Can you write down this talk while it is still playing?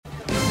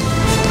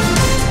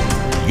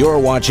You're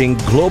watching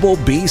Global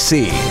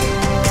BC.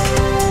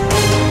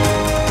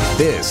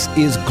 This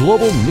is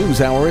Global News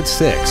Hour at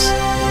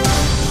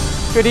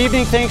 6. Good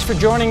evening. Thanks for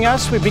joining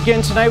us. We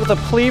begin tonight with a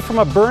plea from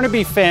a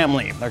Burnaby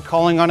family. They're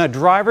calling on a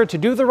driver to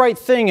do the right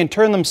thing and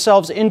turn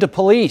themselves into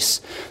police.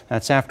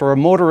 That's after a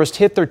motorist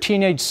hit their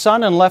teenage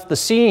son and left the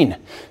scene.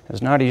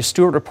 As Nadia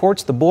Stewart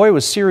reports, the boy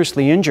was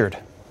seriously injured.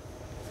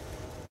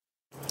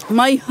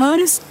 My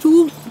heart is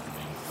too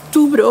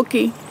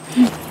broken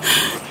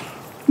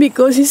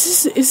because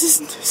this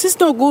is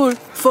not good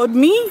for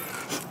me.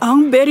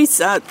 I'm very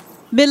sad.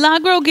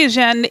 Milagro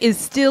Guillen is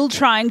still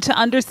trying to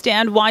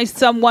understand why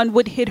someone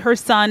would hit her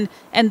son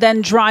and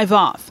then drive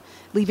off,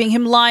 leaving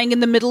him lying in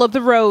the middle of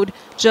the road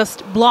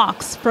just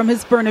blocks from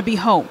his Burnaby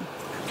home.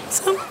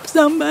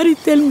 Somebody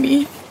tell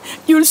me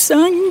your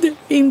son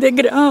in the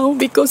ground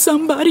because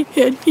somebody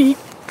hit him.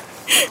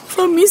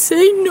 For me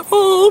saying, no,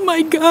 oh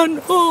my God,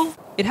 no.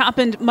 It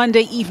happened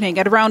Monday evening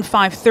at around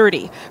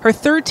 5:30. Her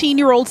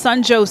 13-year-old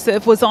son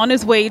Joseph was on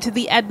his way to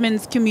the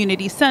Edmonds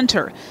Community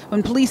Centre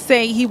when police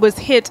say he was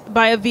hit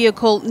by a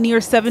vehicle near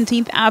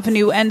 17th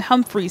Avenue and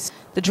Humphreys.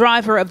 The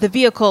driver of the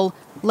vehicle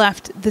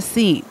left the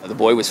scene. The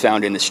boy was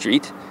found in the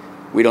street.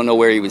 We don't know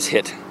where he was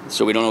hit,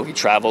 so we don't know if he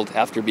traveled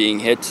after being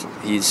hit.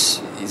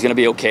 He's going to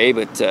be okay,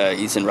 but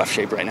he's in rough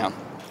shape right now.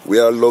 We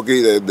are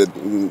lucky that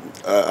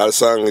our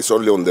son is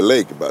only on the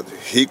lake, but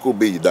he could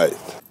be died.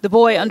 The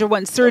boy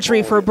underwent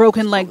surgery for a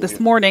broken leg this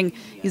morning.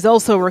 He's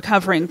also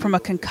recovering from a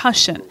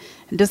concussion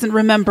and doesn't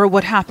remember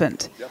what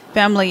happened.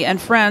 Family and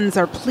friends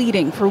are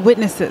pleading for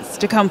witnesses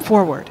to come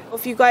forward.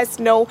 If you guys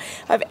know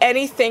of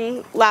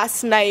anything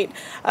last night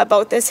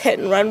about this hit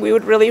and run, we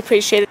would really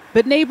appreciate it.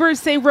 But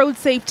neighbors say road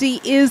safety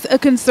is a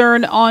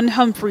concern on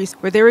Humphreys,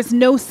 where there is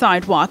no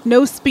sidewalk,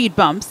 no speed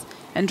bumps,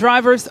 and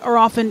drivers are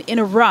often in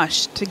a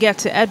rush to get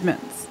to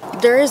Edmonds.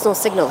 There is no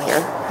signal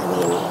here.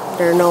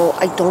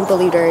 I don't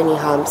believe there are any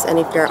humps, and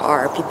if there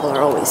are, people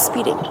are always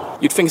speeding.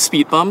 You'd think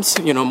speed bumps,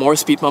 more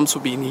speed bumps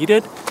would be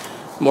needed,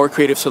 more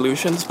creative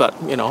solutions, but,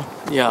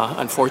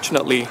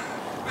 unfortunately,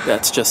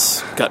 that's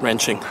just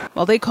gut-wrenching.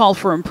 While they call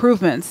for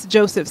improvements,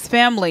 Joseph's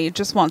family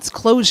just wants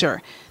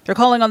closure. They're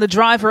calling on the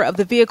driver of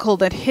the vehicle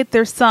that hit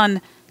their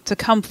son to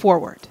come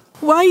forward.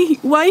 Why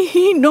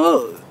he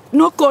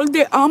no call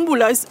the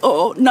ambulance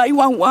or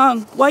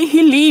 911? Why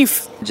he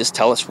leave? Just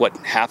tell us what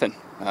happened.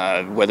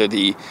 Whether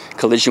the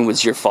collision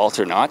was your fault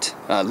or not,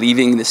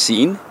 leaving the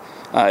scene,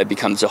 it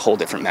becomes a whole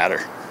different matter.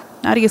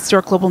 Nadia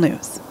Stewart, Global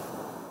News.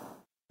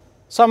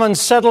 Some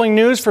unsettling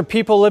news for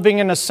people living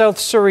in a South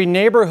Surrey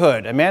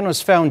neighborhood. A man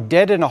was found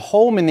dead in a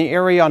home in the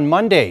area on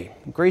Monday.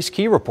 Grace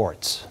Key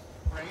reports.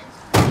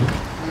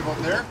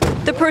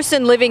 The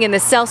person living in the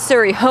South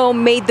Surrey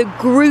home made the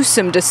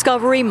gruesome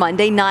discovery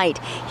Monday night.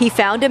 He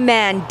found a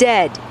man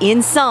dead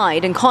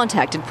inside and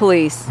contacted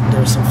police. There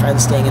were some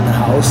friends staying in the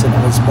house, and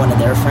it was one of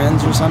their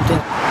friends or something.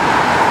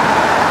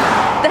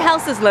 The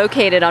house is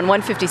located on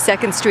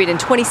 152nd Street and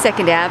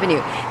 22nd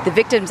Avenue. The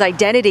victim's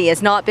identity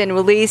has not been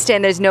released,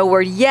 and there's no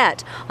word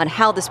yet on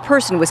how this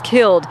person was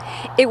killed.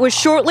 It was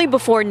shortly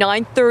before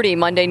 9:30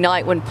 Monday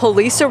night when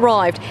police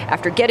arrived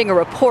after getting a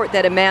report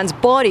that a man's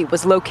body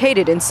was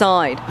located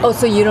inside. Oh,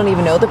 so you don't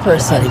even know the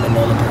person? I don't even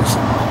know the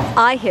person.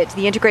 IHIT,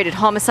 the Integrated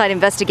Homicide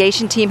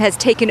Investigation Team, has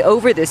taken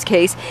over this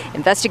case.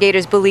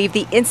 Investigators believe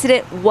the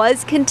incident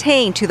was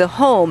contained to the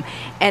home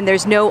and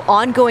there's no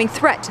ongoing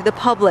threat to the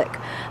public.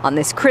 On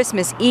this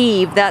Christmas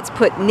Eve, that's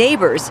put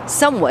neighbors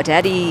somewhat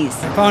at ease.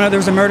 I found out there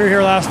was a murder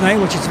here last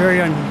night, which is very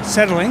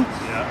unsettling.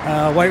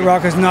 White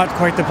Rock is not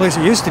quite the place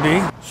it used to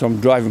be. So I'm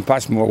driving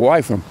past my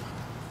wife and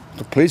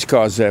the police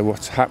car's there.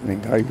 What's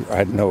happening? I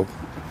had no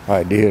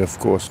idea, of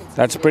course.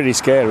 That's pretty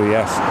scary,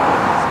 yes.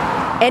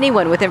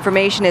 Anyone with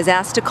information is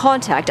asked to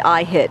contact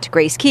IHIT.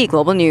 Grace Key,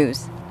 Global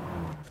News.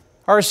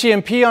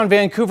 RCMP on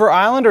Vancouver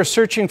Island are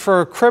searching for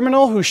a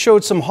criminal who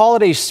showed some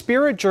holiday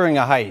spirit during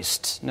a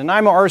heist.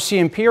 Nanaimo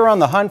RCMP are on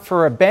the hunt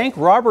for a bank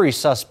robbery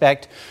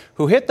suspect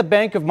who hit the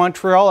Bank of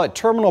Montreal at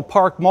Terminal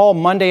Park Mall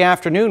Monday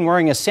afternoon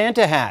wearing a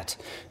Santa hat.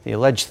 The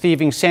alleged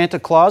thieving Santa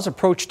Claus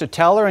approached a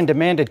teller and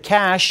demanded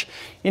cash,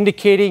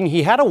 indicating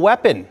he had a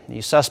weapon. The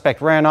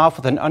suspect ran off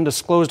with an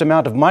undisclosed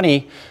amount of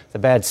money. The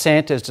bad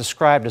Santa is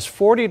described as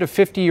 40 to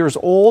 50 years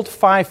old,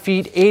 5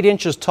 feet 8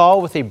 inches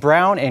tall, with a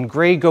brown and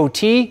gray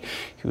goatee.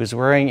 He was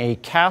wearing a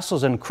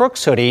Castles and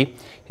Crooks hoodie.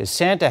 His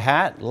Santa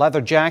hat,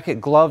 leather jacket,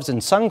 gloves,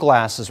 and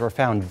sunglasses were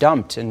found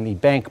dumped in the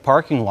bank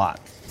parking lot.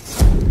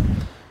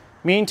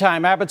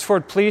 Meantime,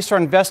 Abbotsford police are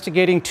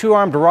investigating 2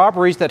 armed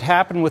robberies that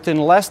happened within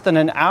less than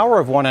an hour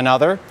of one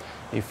another.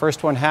 The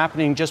first one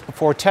happening just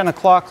before 10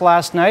 o'clock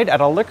last night at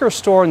a liquor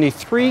store in the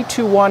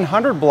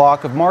 32100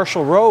 block of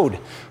Marshall Road.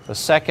 The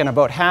second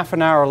about half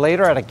an hour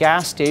later at a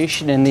gas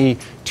station in the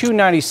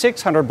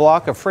 29600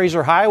 block of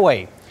Fraser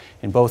Highway.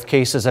 In both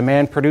cases, a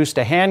man produced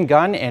a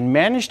handgun and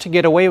managed to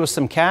get away with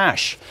some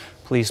cash.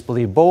 Police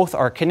believe both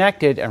are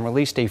connected and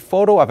released a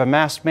photo of a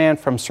masked man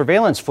from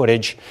surveillance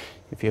footage.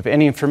 If you have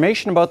any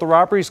information about the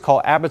robberies,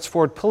 call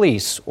Abbotsford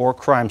Police or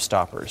Crime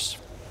Stoppers.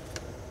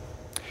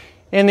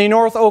 In the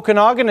North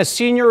Okanagan, a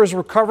senior is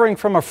recovering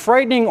from a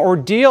frightening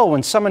ordeal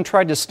when someone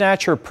tried to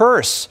snatch her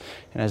purse.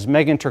 And as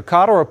Megan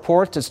Turcato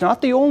reports, it's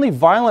not the only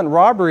violent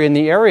robbery in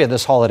the area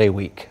this holiday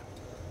week.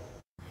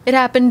 It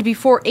happened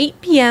before 8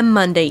 p.m.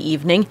 Monday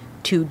evening,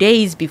 2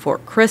 days before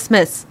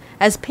Christmas,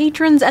 as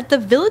patrons at the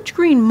Village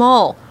Green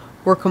Mall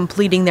were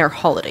completing their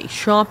holiday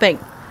shopping.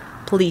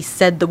 Police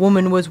said the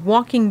woman was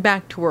walking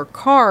back to her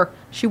car.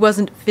 She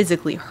wasn't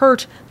physically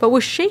hurt, but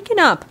was shaken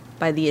up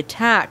by the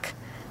attack.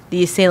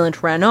 The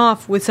assailant ran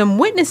off with some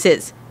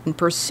witnesses in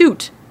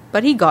pursuit,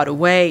 but he got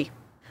away.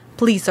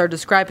 Police are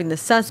describing the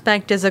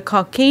suspect as a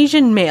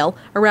Caucasian male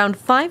around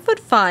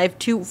 5'5"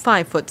 to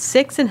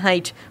 5'6" in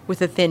height,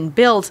 with a thin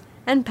build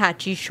and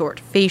patchy short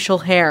facial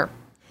hair.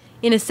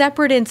 In a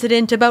separate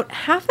incident about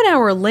half an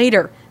hour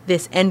later,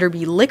 this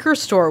Enderby liquor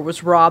store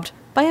was robbed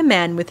by a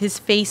man with his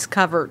face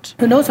covered.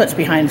 Who knows what's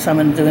behind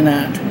someone doing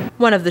that?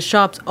 One of the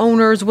shop's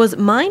owners was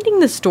minding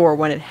the store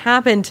when it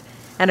happened,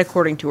 and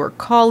according to her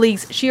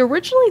colleagues, she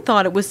originally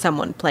thought it was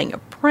someone playing a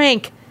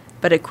prank,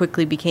 but it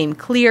quickly became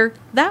clear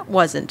that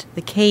wasn't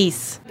the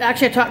case.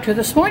 Actually, I talked to her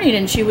this morning,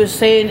 and she was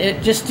saying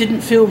it just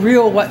didn't feel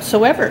real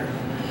whatsoever.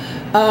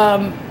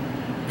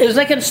 It was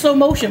like in slow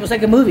motion. It was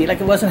like a movie, like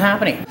it wasn't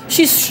happening.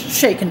 She's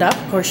shaken up,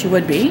 of course she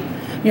would be.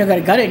 You got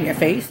a gun in your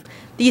face.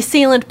 The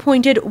assailant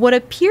pointed what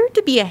appeared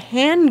to be a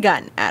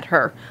handgun at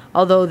her,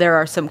 although there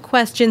are some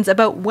questions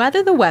about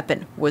whether the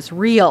weapon was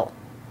real.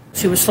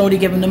 She was slow to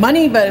give him the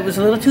money, but it was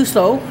a little too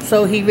slow,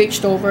 so he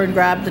reached over and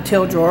grabbed the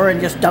till drawer and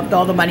just dumped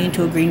all the money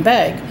into a green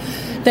bag.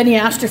 Then he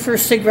asked her for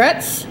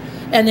cigarettes,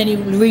 and then he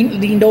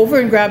leaned over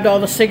and grabbed all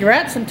the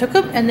cigarettes and took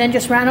them, and then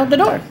just ran out the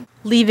door.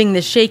 Leaving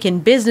the shaken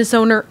business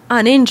owner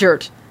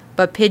uninjured.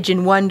 But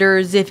Pigeon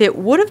wonders if it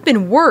would have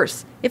been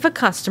worse if a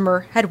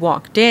customer had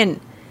walked in,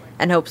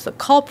 and hopes the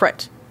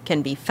culprit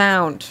can be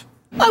found.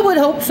 I would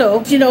hope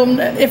so. You know,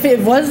 if it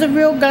was a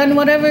real gun,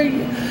 whatever,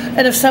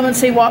 and if someone,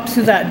 say, walked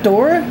through that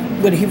door,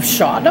 would he have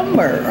shot him?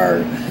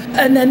 Or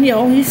and then, you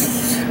know,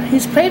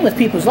 he's playing with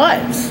people's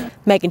lives.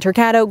 Megan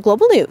Turcato,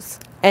 Global News,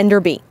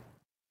 Enderby.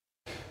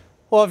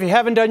 Well, if you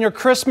haven't done your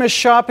Christmas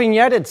shopping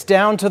yet, it's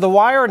down to the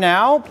wire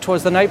now.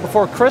 'Twas the night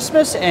before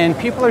Christmas, and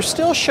people are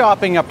still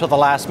shopping up to the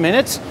last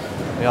minute.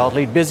 We all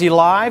lead busy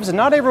lives, and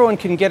not everyone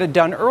can get it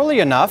done early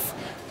enough.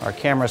 Our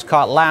cameras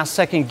caught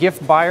last-second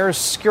gift buyers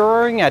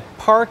scurrying at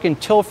Park and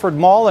Tilford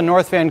Mall in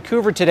North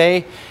Vancouver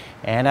today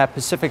and at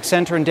Pacific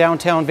Centre in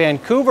downtown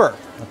Vancouver.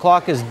 The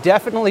clock is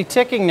definitely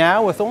ticking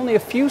now, with only a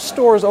few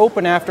stores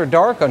open after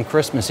dark on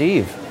Christmas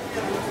Eve.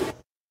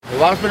 The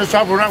last minute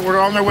shop, we're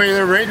on their way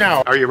there right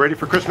now. Are you ready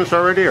for Christmas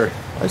already, or?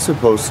 I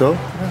suppose so.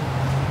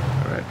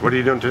 All right. What are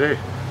you doing today?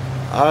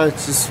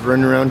 It's just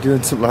running around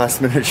doing some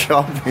last minute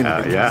shopping.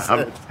 Yeah.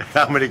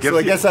 How many gifts? So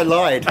I guess I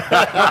lied.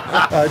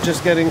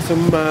 Just getting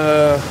some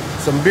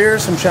beer,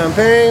 some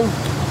champagne,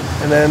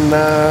 and then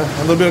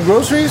a little bit of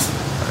groceries.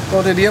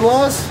 Go to the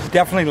in-laws.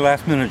 Definitely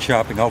last minute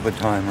shopping all the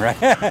time, right?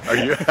 Are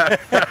you?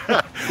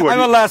 I'm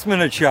a last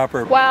minute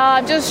shopper. Well,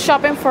 I'm just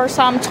shopping for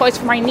some toys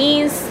for my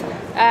niece.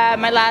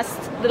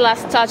 The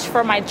last touch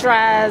for my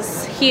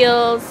dress,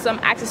 heels, some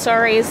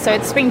accessories. So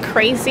it's been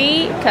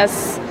crazy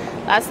because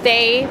last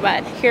day,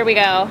 but here we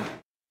go.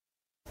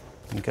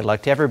 And good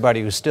luck to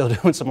everybody who's still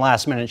doing some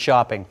last-minute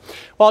shopping.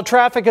 While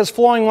traffic is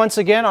flowing once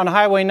again on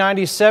Highway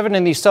 97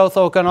 in the South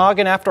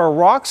Okanagan after a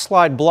rock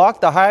slide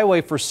blocked the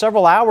highway for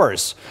several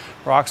hours.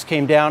 Rocks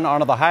came down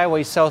onto the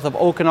highway south of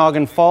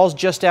Okanagan Falls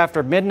just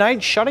after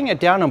midnight, shutting it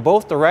down in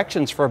both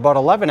directions for about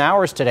 11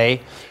 hours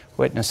today.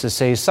 Witnesses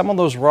say some of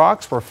those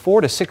rocks were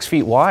 4 to 6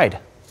 feet wide.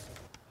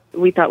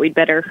 We thought we'd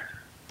better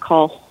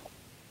call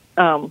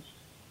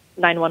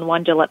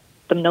 911 to let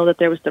them know that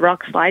there was the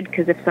rock slide,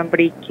 because if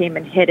somebody came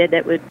and hit it,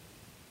 it would,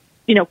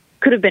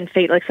 could have been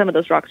fate. Like, some of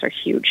those rocks are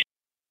huge.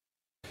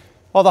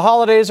 Well, the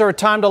holidays are a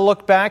time to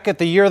look back at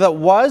the year that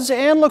was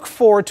and look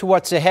forward to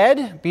what's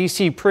ahead.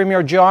 BC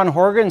Premier John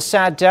Horgan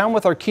sat down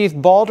with our Keith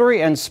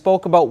Baldry and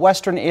spoke about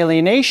Western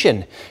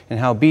alienation and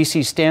how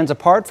BC stands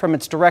apart from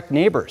its direct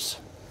neighbours.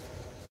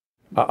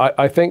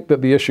 I think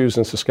that the issues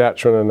in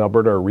Saskatchewan and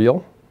Alberta are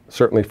real,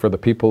 certainly for the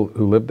people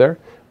who live there.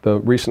 The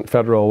recent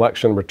federal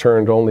election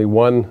returned only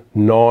one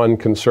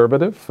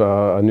non-conservative.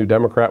 A New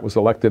Democrat was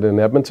elected in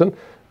Edmonton.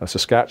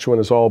 Saskatchewan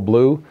is all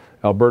blue.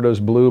 Alberta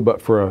is blue,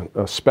 but for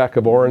a speck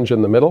of orange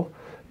in the middle.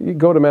 You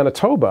go to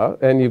Manitoba,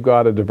 and you've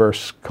got a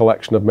diverse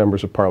collection of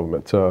members of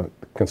parliament,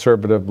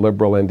 Conservative,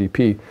 Liberal,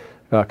 NDP.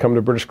 Come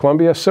to British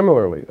Columbia,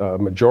 similarly. A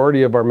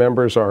majority of our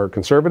members are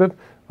Conservative,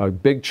 a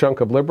big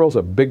chunk of Liberals,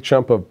 a big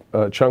chunk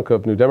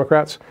of New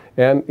Democrats,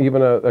 and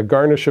even a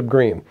garnish of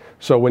Green.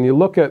 So when you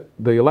look at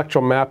the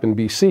electoral map in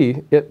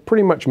BC, it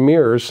pretty much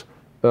mirrors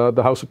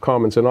the House of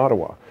Commons in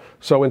Ottawa.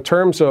 So in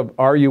terms of,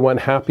 are you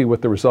unhappy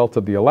with the result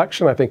of the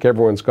election, I think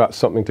everyone's got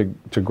something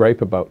to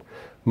gripe about.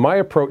 My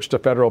approach to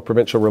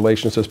federal-provincial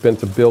relations has been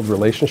to build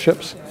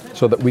relationships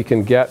so that we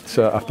can get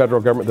a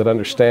federal government that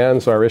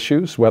understands our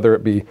issues, whether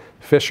it be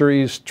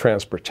fisheries,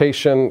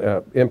 transportation,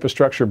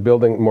 infrastructure,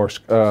 building more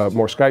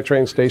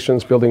SkyTrain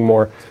stations, building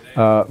more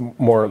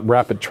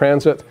rapid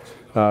transit,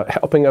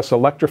 helping us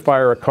electrify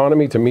our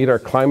economy to meet our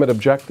climate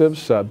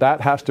objectives.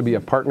 That has to be a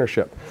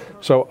partnership.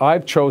 So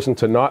I've chosen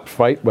to not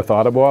fight with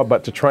Ottawa,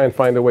 but to try and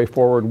find a way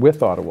forward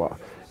with Ottawa.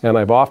 And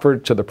I've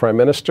offered to the Prime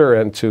Minister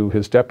and to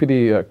his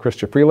deputy,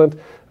 Chrystia Freeland,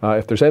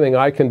 if there's anything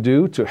I can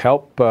do to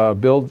help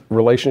build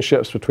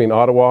relationships between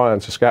Ottawa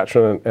and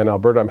Saskatchewan and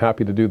Alberta, I'm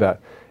happy to do that.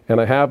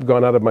 And I have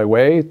gone out of my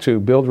way to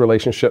build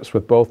relationships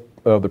with both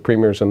the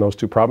premiers in those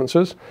two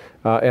provinces.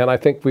 And I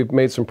think we've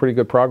made some pretty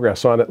good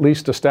progress on at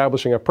least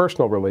establishing a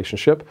personal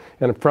relationship.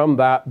 And from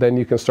that, then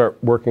you can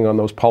start working on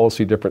those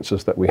policy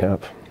differences that we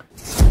have.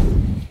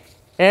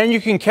 And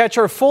you can catch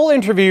our full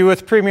interview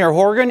with Premier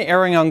Horgan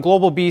airing on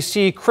Global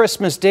BC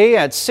Christmas Day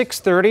at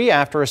 6:30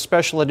 after a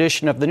special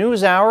edition of the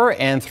News Hour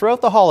and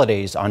throughout the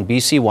holidays on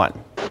BC One.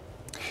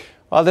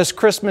 Well, this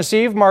Christmas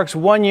Eve marks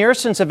 1 year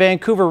since a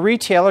Vancouver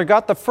retailer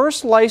got the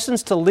first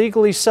license to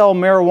legally sell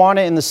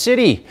marijuana in the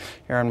city.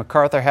 Aaron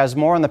MacArthur has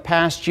more on the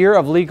past year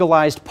of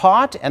legalized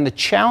pot and the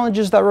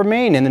challenges that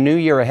remain in the new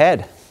year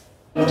ahead.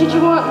 Did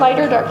you want light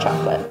or dark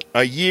chocolate?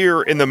 A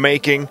year in the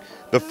making,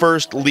 the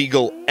first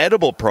legal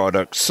edible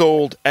product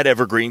sold at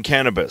Evergreen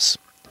Cannabis.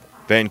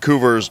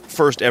 Vancouver's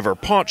first ever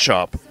pot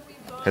shop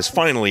has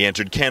finally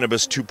entered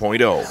Cannabis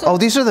 2.0. Oh,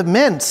 these are the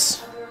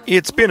mints.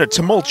 It's been a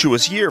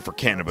tumultuous year for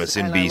cannabis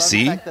in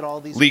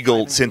BC.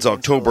 Legal since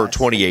October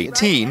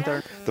 2018,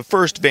 the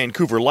first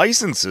Vancouver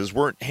licenses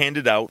weren't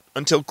handed out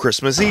until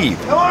Christmas Eve.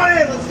 Come on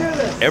in, let's do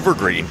this.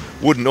 Evergreen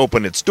wouldn't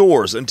open its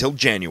doors until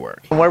January.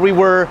 Where we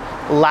were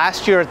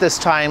last year at this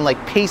time, like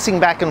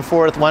pacing back and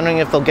forth, wondering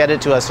if they'll get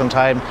it to us on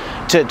time,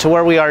 to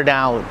where we are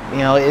now. You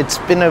know, it's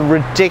been a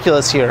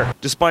ridiculous year.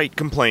 Despite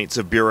complaints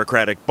of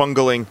bureaucratic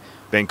bungling,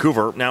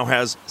 Vancouver now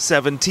has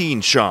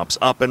 17 shops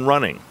up and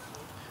running.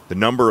 The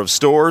number of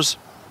stores,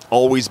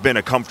 always been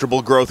a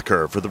comfortable growth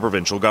curve for the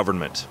provincial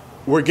government.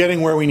 We're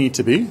getting where we need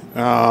to be.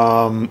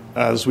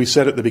 As we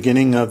said at the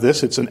beginning of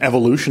this, it's an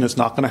evolution. It's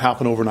not going to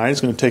happen overnight. It's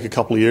going to take a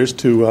couple of years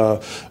to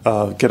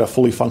get a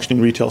fully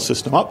functioning retail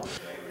system up.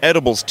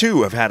 Edibles,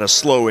 too, have had a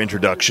slow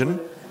introduction.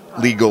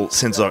 Legal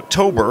since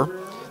October,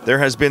 there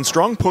has been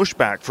strong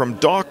pushback from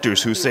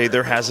doctors who say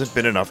there hasn't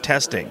been enough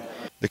testing.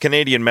 The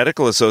Canadian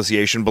Medical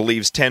Association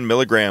believes 10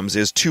 milligrams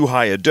is too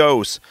high a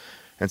dose,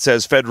 and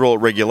says federal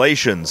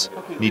regulations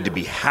need to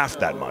be half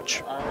that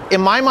much.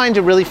 In my mind,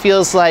 it really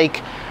feels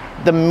like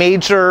the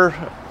major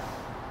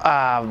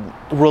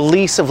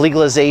release of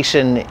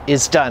legalization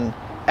is done.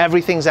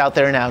 Everything's out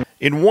there now.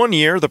 In 1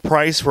 year, the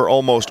price for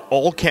almost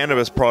all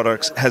cannabis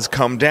products has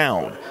come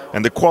down,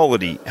 and the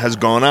quality has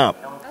gone up.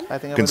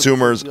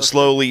 Consumers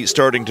slowly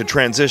starting to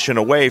transition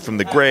away from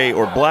the gray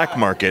or black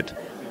market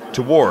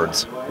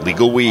towards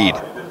legal weed.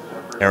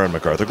 Aaron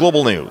MacArthur,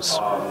 Global News.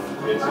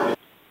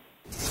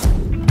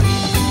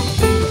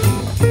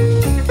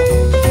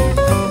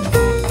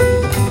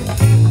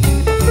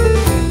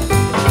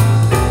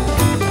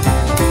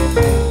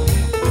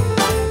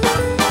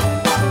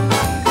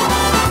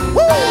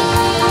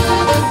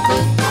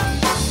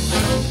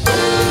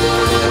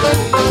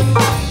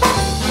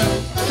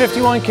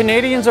 .51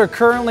 Canadians are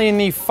currently in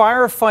the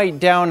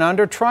firefight down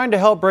under, trying to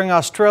help bring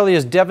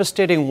Australia's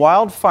devastating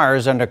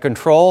wildfires under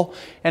control.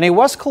 And a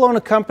West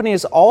Kelowna company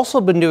has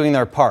also been doing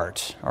their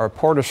part. Our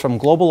reporters from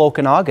Global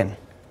Okanagan.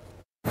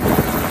 The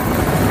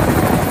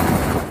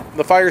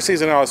fire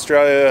season in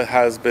Australia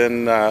has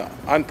been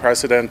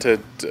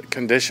unprecedented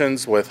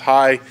conditions with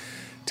high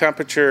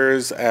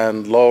temperatures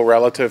and low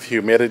relative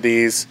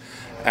humidities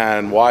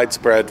and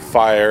widespread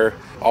fire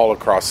all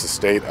across the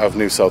state of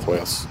New South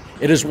Wales.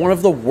 It is one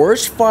of the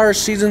worst fire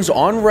seasons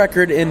on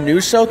record in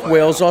New South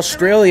Wales,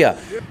 Australia.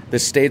 The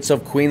states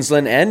of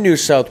Queensland and New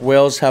South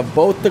Wales have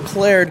both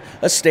declared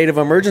a state of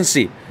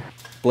emergency.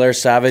 Blair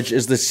Savage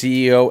is the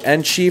CEO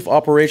and Chief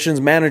Operations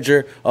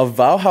Manager of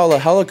Valhalla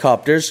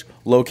Helicopters,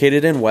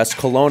 located in West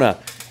Kelowna,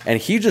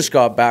 and he just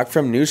got back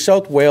from New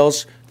South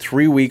Wales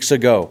 3 weeks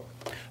ago.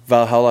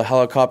 Valhalla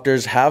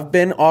Helicopters have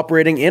been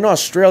operating in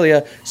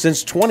Australia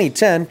since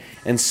 2010,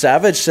 and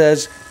Savage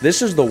says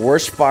this is the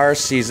worst fire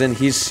season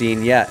he's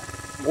seen yet.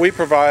 We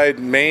provide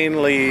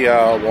mainly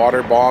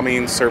water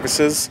bombing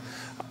services.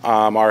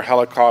 Our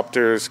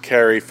helicopters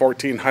carry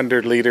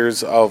 1,400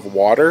 liters of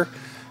water,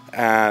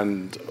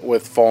 and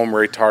with foam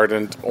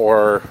retardant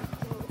or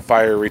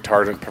fire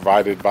retardant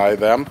provided by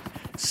them.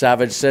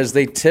 Savage says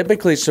they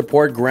typically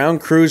support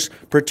ground crews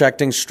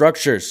protecting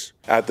structures.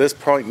 At this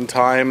point in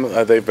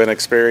time, they've been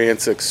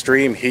experiencing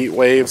extreme heat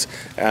waves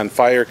and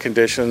fire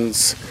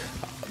conditions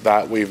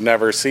that we've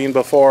never seen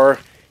before.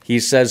 He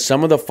says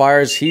some of the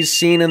fires he's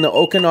seen in the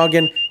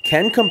Okanagan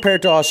can compare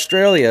to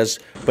Australia's,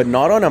 but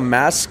not on a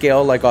mass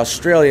scale like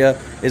Australia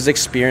is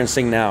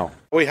experiencing now.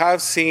 We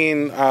have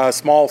seen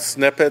small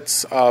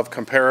snippets of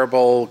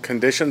comparable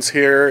conditions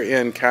here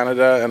in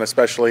Canada and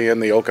especially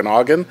in the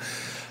Okanagan,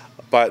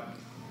 but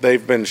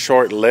they've been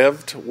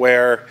short-lived,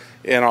 where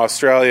in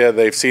Australia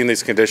they've seen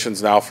these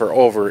conditions now for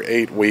over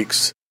 8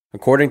 weeks.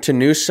 According to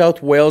New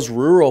South Wales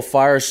Rural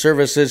Fire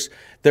Services,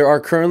 there are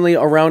currently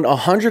around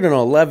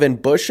 111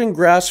 bush and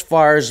grass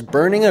fires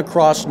burning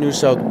across New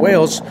South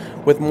Wales,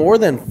 with more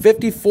than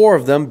 54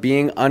 of them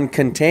being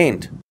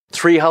uncontained.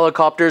 3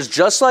 helicopters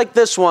just like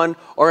this one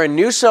are in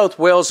New South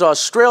Wales,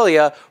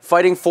 Australia,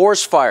 fighting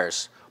forest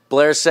fires.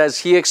 Blair says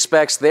he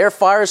expects their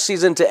fire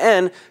season to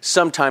end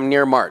sometime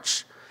near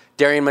March.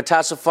 Darian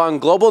Matasafang,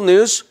 Global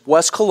News,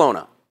 West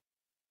Kelowna.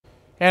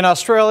 And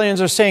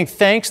Australians are saying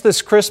thanks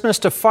this Christmas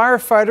to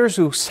firefighters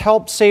who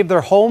helped save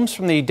their homes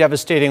from the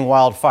devastating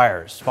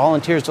wildfires.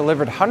 Volunteers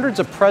delivered hundreds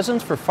of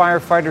presents for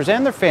firefighters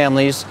and their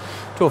families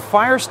to a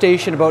fire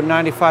station about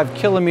 95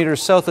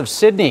 kilometres south of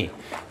Sydney.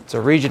 It's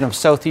a region of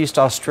southeast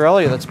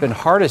Australia that's been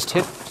hardest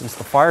hit since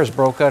the fires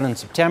broke out in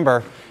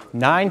September.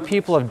 9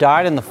 people have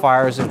died in the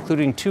fires,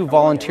 including 2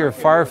 volunteer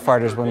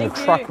firefighters when their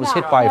truck was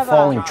hit by a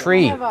falling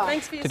tree.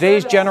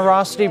 Today's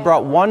generosity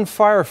brought one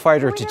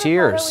firefighter to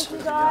tears.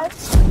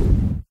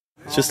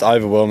 It's just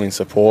overwhelming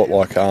support,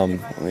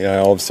 obviously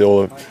all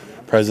the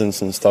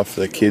presents and stuff for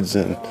the kids,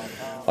 and I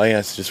think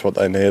that's just what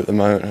they need at the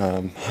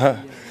moment.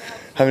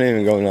 Haven't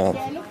even gone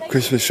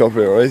Christmas shopping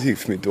or anything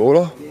for my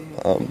daughter.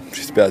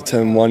 She's about to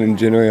turn 1 in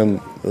January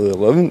on the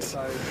 11th.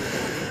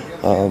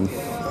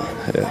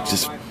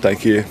 Just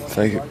thank you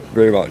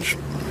very much.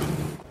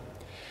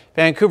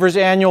 Vancouver's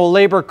annual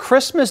Labour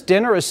Christmas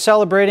dinner is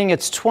celebrating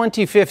its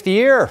 25th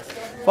year.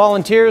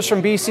 Volunteers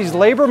from BC's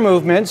Labour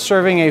movement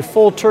serving a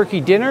full turkey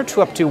dinner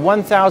to up to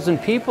 1,000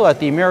 people at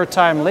the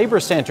Maritime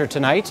Labour Centre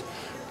tonight.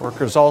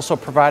 Workers also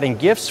providing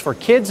gifts for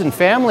kids and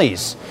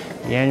families.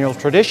 The annual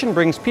tradition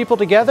brings people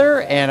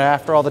together, and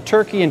after all the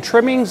turkey and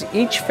trimmings,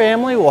 each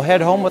family will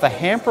head home with a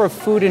hamper of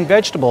food and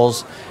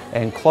vegetables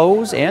and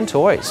clothes and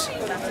toys.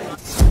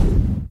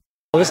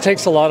 This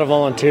takes a lot of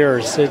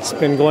volunteers. It's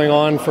been going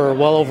on for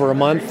well over a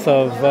month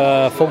of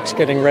folks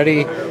getting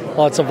ready.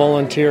 Lots of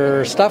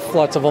volunteer stuff,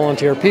 lots of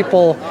volunteer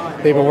people.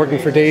 They've been working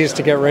for days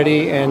to get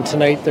ready, and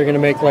tonight they're going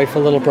to make life a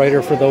little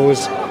brighter for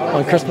those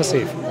on Christmas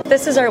Eve.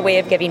 This is our way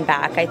of giving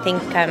back. I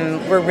think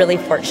we're really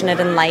fortunate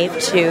in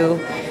life to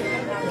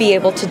be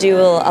able to do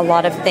a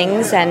lot of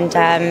things, and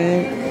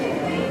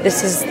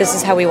this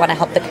is how we want to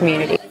help the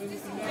community.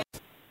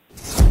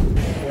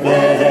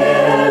 Let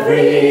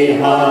every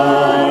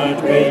heart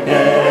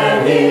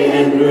prepare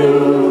him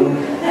room,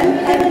 and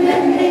heaven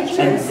and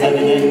nature, and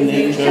heaven and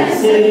nature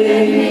sing,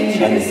 and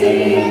nature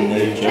sing, and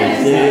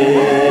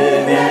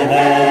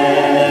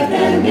heaven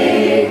and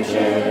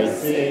nature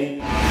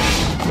sing.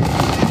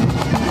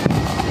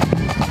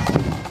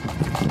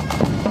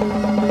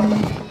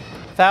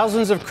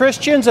 Thousands of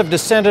Christians have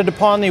descended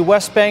upon the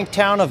West Bank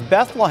town of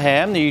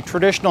Bethlehem, the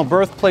traditional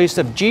birthplace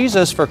of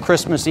Jesus, for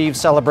Christmas Eve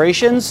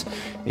celebrations.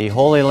 The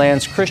Holy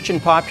Land's Christian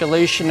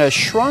population has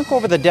shrunk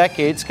over the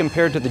decades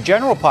compared to the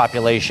general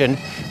population,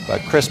 but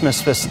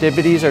Christmas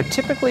festivities are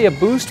typically a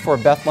boost for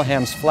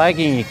Bethlehem's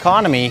flagging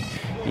economy.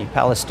 The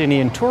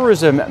Palestinian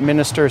tourism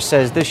minister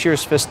says this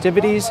year's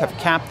festivities have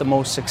capped the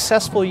most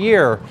successful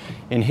year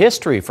in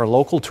history for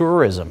local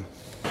tourism.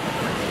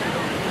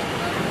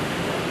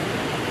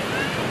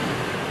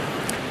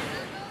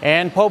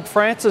 And Pope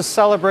Francis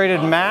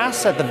celebrated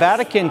Mass at the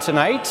Vatican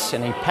tonight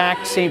in a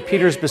packed St.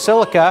 Peter's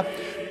Basilica.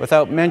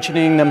 Without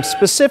mentioning them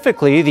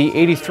specifically, the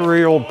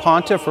 83-year-old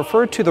pontiff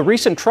referred to the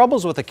recent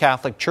troubles with the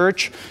Catholic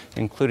Church,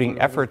 including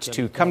efforts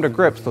to come to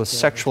grips with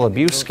sexual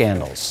abuse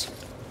scandals.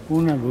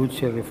 In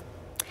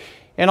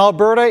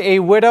Alberta, a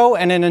widow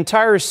and an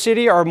entire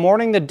city are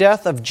mourning the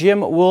death of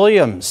Jim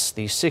Williams.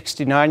 The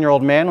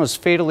 69-year-old man was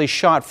fatally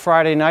shot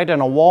Friday night in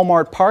a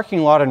Walmart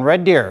parking lot in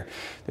Red Deer.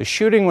 The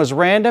shooting was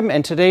random,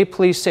 and today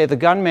police say the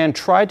gunman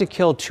tried to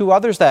kill 2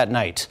 others that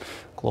night.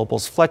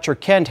 Global's Fletcher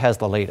Kent has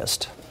the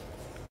latest.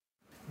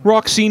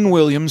 Roxine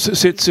Williams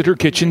sits at her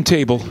kitchen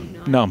table,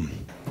 numb.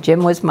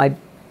 Jim was my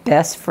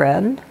best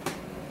friend.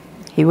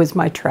 He was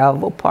my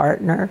travel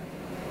partner.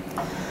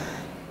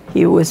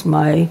 He was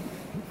my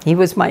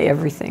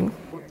everything.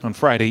 On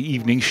Friday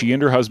evening, she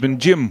and her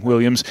husband, Jim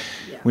Williams,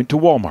 went to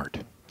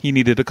Walmart. He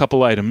needed a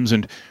couple items,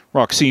 and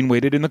Roxine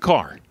waited in the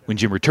car. When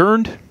Jim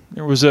returned,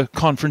 there was a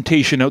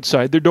confrontation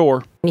outside their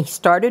door. He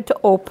started to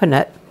open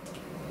it,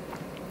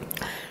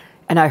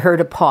 and I heard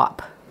a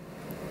pop.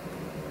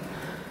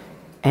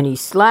 And he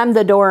slammed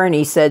the door and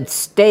he said,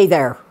 "Stay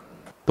there."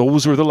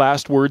 Those were the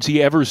last words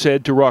he ever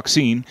said to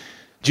Roxine.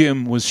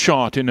 Jim was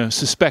shot in a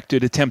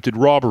suspected attempted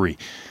robbery.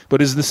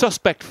 But as the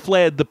suspect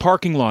fled the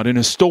parking lot in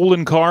a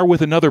stolen car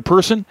with another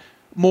person,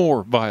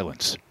 more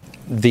violence.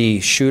 The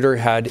shooter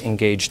had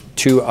engaged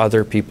 2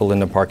 other people in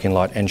the parking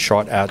lot and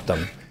shot at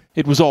them.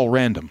 It was all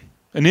random.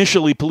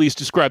 Initially, police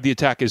described the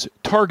attack as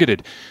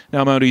targeted.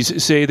 Now Mounties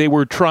say they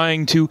were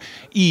trying to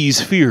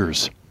ease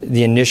fears.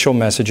 The initial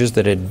messages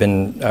that had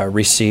been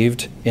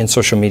received in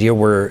social media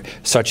were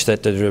such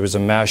that there was a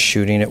mass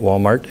shooting at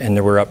Walmart and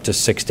there were up to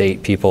 6 to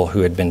 8 people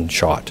who had been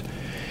shot.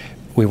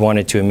 We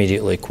wanted to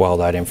immediately quell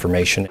that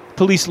information.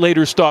 Police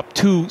later stopped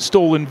 2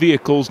 stolen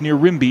vehicles near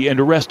Rimbey and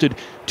arrested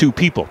 2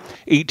 people.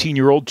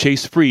 18-year-old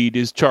Chase Freed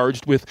is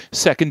charged with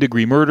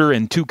second-degree murder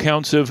and 2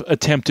 counts of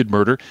attempted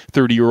murder.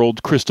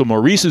 30-year-old Crystal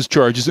Maurice's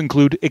charges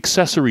include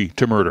accessory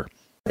to murder.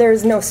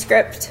 There's no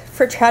script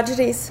for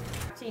tragedies.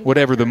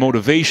 Whatever the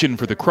motivation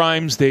for the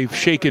crimes, they've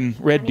shaken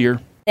Red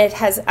Deer. It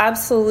has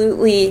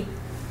absolutely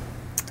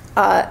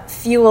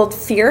fueled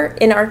fear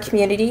in our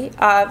community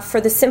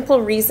for the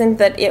simple reason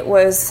that it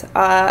was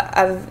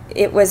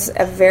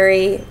a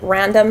very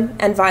random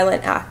and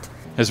violent act.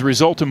 As a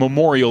result, a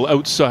memorial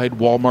outside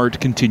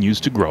Walmart continues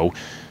to grow.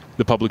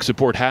 The public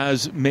support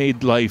has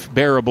made life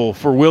bearable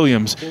for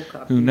Williams,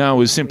 who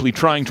now is simply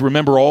trying to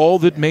remember all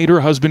that made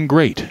her husband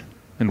great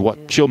and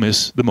what she'll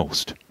miss the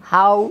most.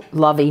 How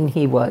loving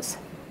he was.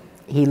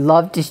 He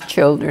loved his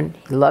children.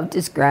 He loved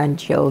his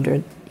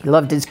grandchildren. He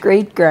loved his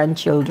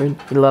great-grandchildren.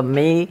 He loved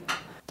me.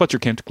 Fletcher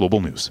Kent, Global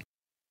News.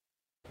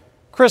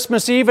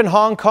 Christmas Eve in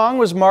Hong Kong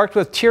was marked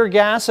with tear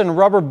gas and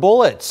rubber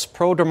bullets.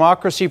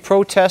 Pro-democracy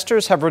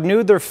protesters have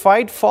renewed their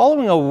fight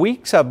following a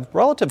week of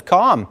relative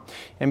calm.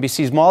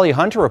 NBC's Molly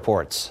Hunter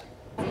reports.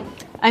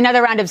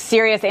 Another round of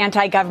serious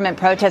anti-government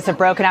protests have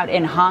broken out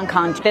in Hong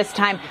Kong. This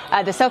time,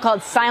 the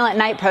so-called Silent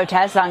Night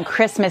protests on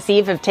Christmas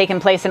Eve have taken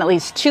place in at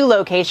least 2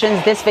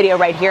 locations. This video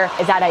right here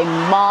is at a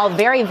mall.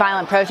 Very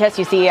violent protest.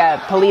 You see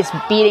police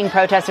beating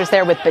protesters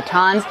there with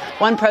batons.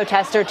 One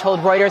protester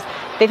told Reuters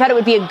they thought it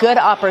would be a good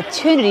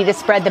opportunity to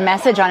spread the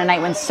message on a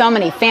night when so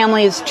many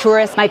families,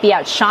 tourists might be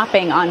out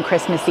shopping on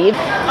Christmas Eve.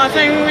 I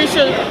think we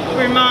should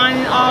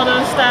remind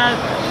others that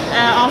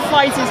our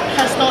fight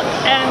has not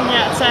ended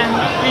yet,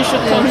 and we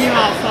should continue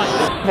our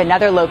fight.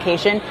 Another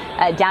location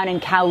down in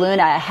Kowloon,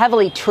 a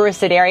heavily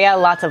touristed area,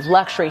 lots of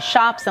luxury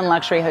shops and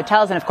luxury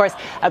hotels, and of course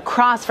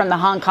across from the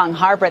Hong Kong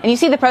harbor. And you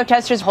see the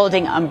protesters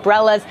holding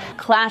umbrellas,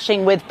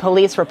 clashing with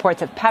police,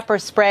 reports of pepper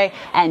spray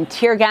and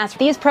tear gas.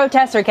 These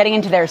protests are getting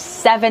into their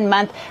 7th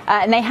month,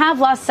 and they have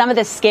lost some of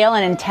the scale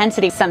and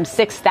intensity. Some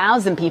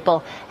 6,000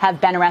 people have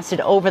been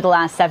arrested over the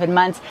last 7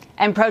 months,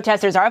 and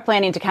protesters are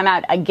planning to come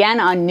out again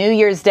on New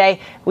Year's Day.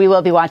 We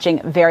will be watching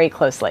very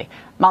closely.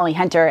 Molly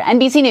Hunter,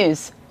 NBC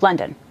News,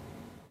 London.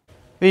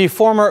 The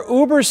former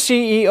Uber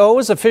CEO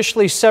is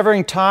officially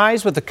severing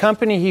ties with the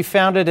company he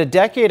founded a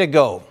decade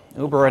ago.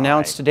 Uber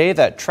announced today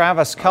that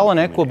Travis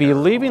Kalanick will be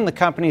leaving the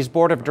company's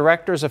board of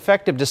directors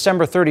effective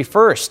December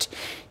 31st.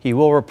 He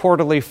will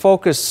reportedly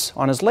focus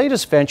on his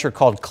latest venture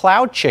called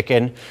Cloud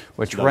Chicken,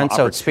 which rents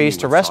out space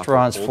to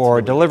restaurants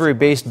for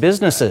delivery-based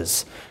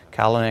businesses.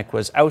 Kalanick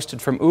was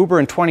ousted from Uber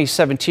in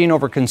 2017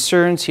 over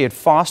concerns he had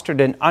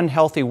fostered an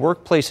unhealthy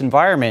workplace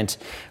environment,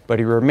 but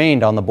he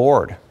remained on the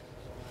board.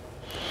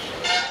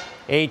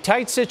 A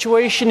tight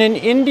situation in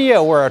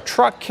India where a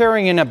truck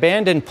carrying an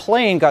abandoned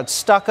plane got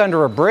stuck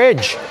under a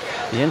bridge.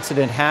 The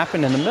incident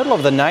happened in the middle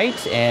of the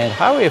night, and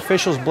highway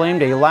officials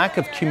blamed a lack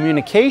of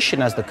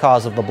communication as the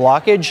cause of the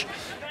blockage.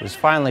 It was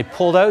finally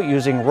pulled out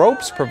using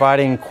ropes,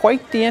 providing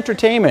quite the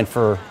entertainment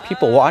for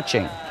people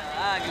watching.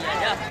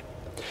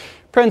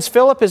 Prince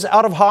Philip is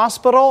out of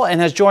hospital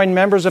and has joined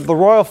members of the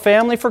royal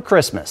family for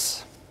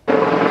Christmas.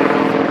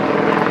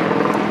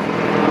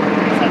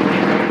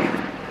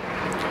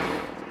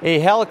 A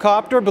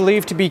helicopter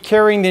believed to be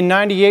carrying the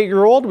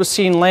 98-year-old was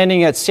seen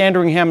landing at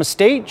Sandringham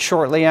Estate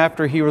shortly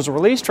after he was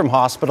released from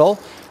hospital.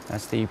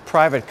 That's the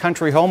private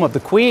country home of the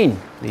Queen.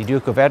 The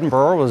Duke of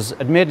Edinburgh was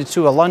admitted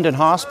to a London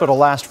hospital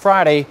last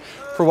Friday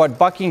for what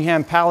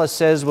Buckingham Palace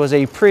says was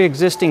a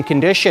pre-existing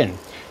condition.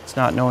 It's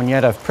not known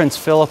yet if Prince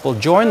Philip will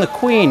join the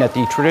Queen at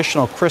the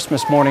traditional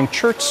Christmas morning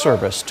church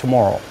service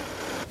tomorrow.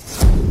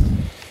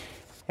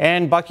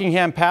 And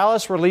Buckingham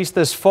Palace released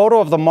this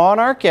photo of the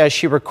monarch as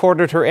she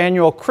recorded her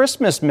annual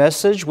Christmas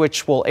message,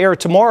 which will air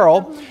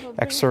tomorrow.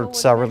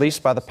 Excerpts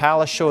released by the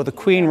palace show the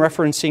Queen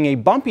referencing a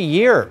bumpy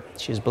year.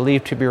 She is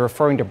believed to be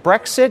referring to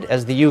Brexit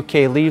as the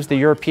UK leaves the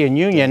European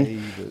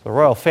Union. The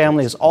royal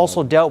family has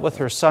also dealt with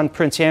her son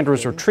Prince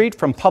Andrew's retreat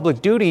from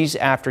public duties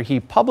after he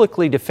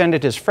publicly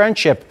defended his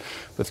friendship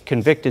with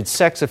convicted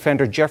sex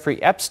offender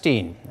Jeffrey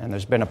Epstein. And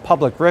there's been a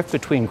public rift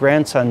between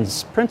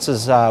grandsons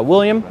Princes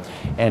William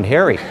and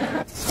Harry.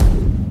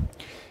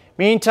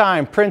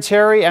 Meantime, Prince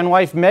Harry and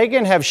wife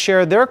Meghan have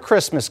shared their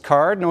Christmas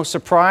card. No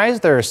surprise,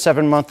 their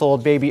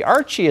 7-month-old baby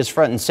Archie is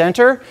front and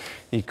center.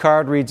 The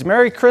card reads,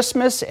 "Merry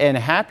Christmas and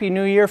Happy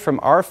New Year from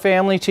our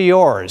family to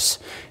yours."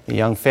 The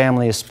young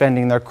family is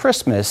spending their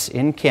Christmas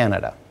in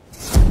Canada.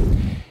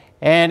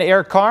 And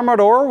Air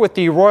Commodore with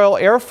the Royal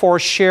Air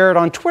Force shared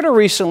on Twitter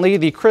recently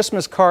the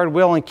Christmas card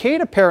Will and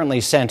Kate apparently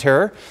sent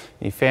her.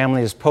 The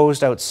family is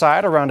posed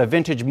outside around a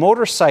vintage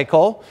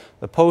motorcycle.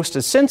 The post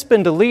has since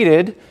been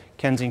deleted.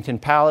 Kensington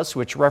Palace,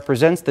 which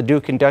represents the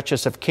Duke and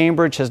Duchess of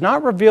Cambridge, has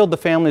not revealed the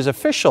family's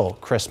official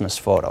Christmas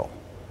photo.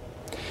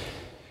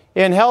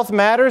 In health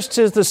matters,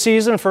 'tis the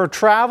season for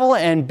travel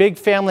and big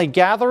family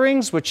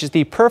gatherings, which is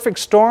the perfect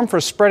storm for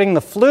spreading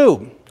the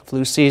flu.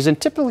 Flu season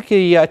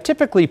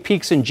typically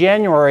peaks in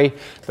January,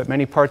 but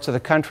many parts of the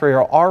country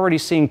are already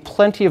seeing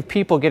plenty of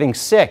people getting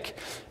sick.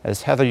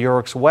 As Heather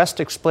Yorks West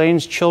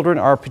explains, children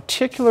are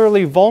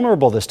particularly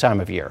vulnerable this time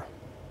of year.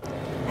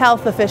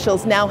 Health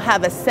officials now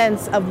have a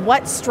sense of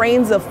what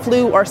strains of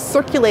flu are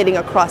circulating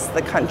across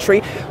the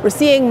country. We're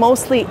seeing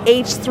mostly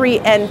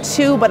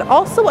H3N2, but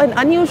also an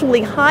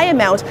unusually high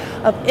amount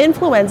of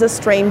influenza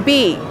strain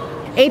B.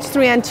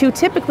 H3N2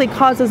 typically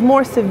causes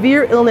more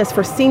severe illness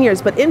for seniors,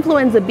 but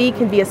influenza B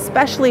can be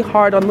especially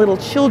hard on little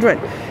children.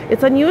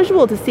 It's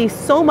unusual to see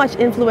so much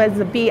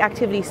influenza B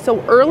activity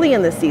so early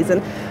in the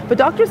season, but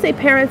doctors say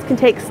parents can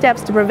take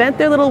steps to prevent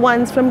their little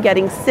ones from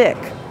getting sick.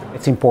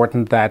 It's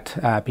important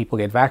that people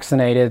get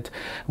vaccinated.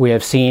 We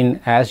have seen,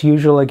 as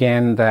usual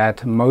again,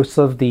 that most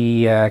of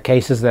the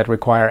cases that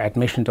require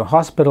admission to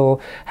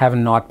hospital have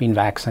not been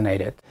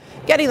vaccinated.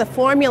 Getting the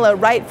formula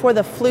right for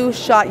the flu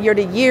shot year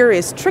to year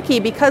is tricky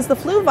because the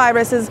flu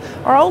viruses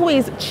are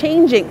always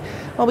changing.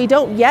 While we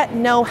don't yet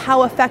know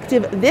how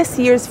effective this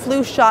year's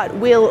flu shot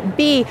will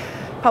be,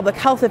 public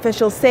health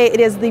officials say it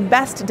is the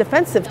best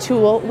defensive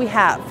tool we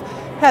have.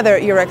 Heather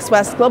Eurex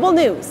West, Global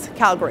News,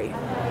 Calgary.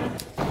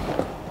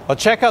 Well,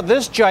 check out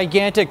this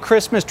gigantic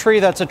Christmas tree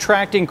that's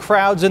attracting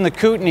crowds in the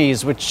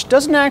Kootenays, which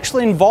doesn't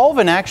actually involve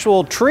an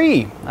actual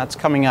tree. That's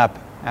coming up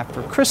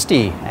after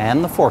Christy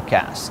and the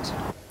forecast.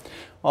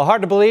 Well,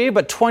 hard to believe,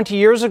 but 20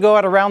 years ago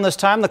at around this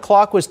time, the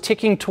clock was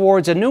ticking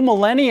towards a new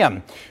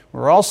millennium.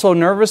 We're also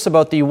nervous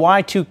about the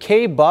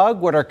Y2K bug.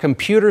 Would our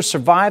computers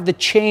survive the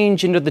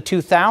change into the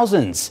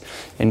 2000s?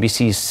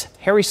 NBC's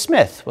Harry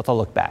Smith with a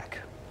look back.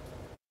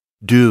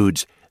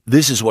 Dudes,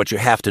 this is what you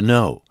have to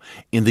know.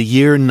 In the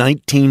year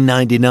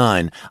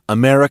 1999,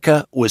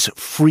 America was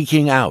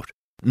freaking out.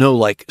 No,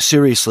 like,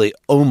 seriously,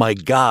 oh my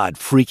God,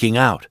 freaking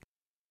out.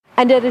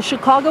 And at a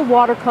Chicago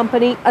water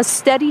company, a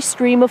steady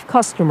stream of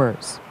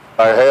customers.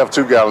 I have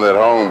 2 gallons at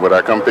home, but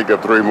I come pick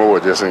up 3 more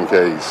just in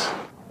case.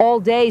 All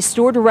day,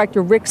 store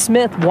director Rick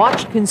Smith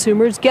watched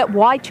consumers get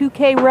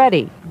Y2K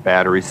ready.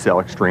 Batteries sell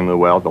extremely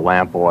well, the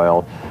lamp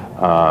oil,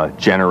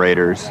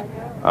 generators,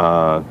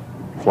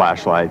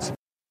 flashlights.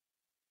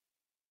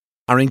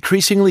 Our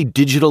increasingly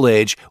digital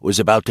age was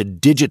about to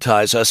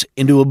digitize us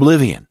into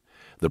oblivion.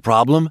 The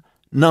problem?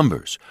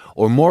 Numbers,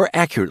 or more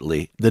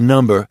accurately, the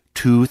number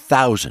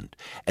 2000,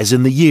 as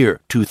in the year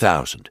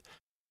 2000.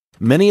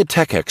 Many a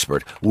tech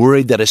expert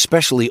worried that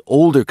especially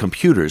older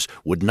computers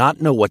would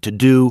not know what to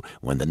do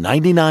when the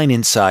 99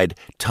 inside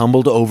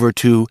tumbled over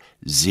to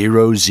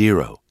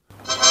 00.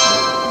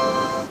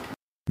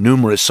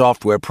 Numerous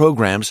software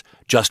programs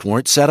just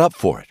weren't set up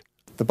for it.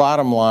 The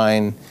bottom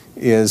line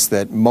is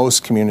that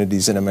most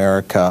communities in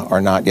America are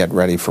not yet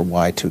ready for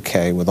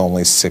Y2K with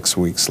only 6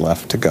 weeks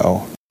left to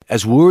go.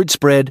 As word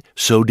spread,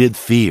 so did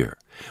fear.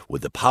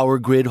 Would the power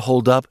grid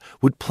hold up?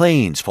 Would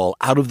planes fall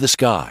out of the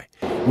sky?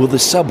 Will the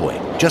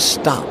subway just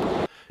stop?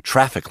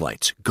 Traffic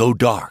lights go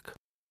dark?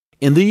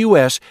 In the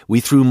U.S., we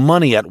threw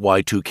money at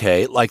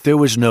Y2K like there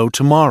was no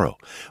tomorrow.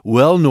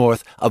 Well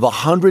north of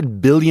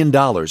 $100 billion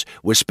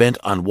was spent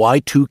on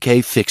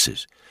Y2K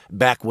fixes,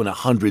 back when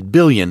 $100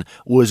 billion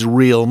was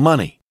real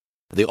money.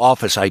 The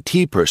office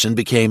IT person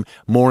became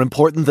more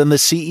important than the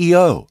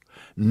CEO.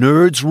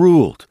 Nerds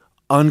ruled,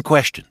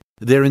 unquestioned.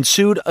 There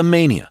ensued a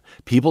mania,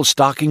 people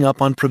stocking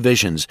up on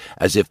provisions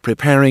as if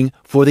preparing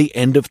for the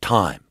end of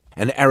time.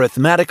 An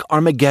arithmetic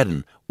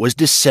Armageddon was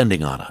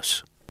descending on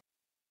us.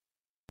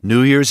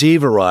 New Year's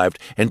Eve arrived,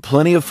 and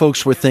plenty of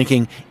folks were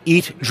thinking,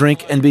 eat,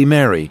 drink, and be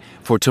merry,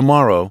 for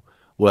tomorrow,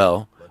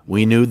 well,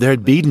 we knew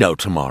there'd be no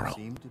tomorrow.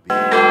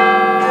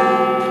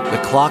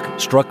 The clock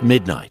struck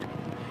midnight,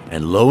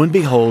 and lo and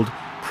behold,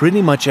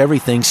 pretty much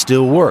everything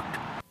still worked.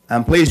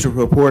 I'm pleased to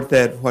report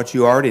that what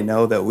you already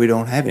know, that we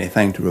don't have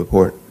anything to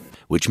report.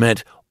 Which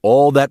meant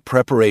all that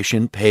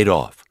preparation paid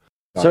off.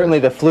 Certainly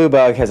the flu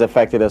bug has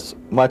affected us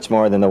much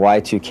more than the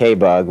Y2K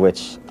bug,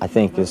 which I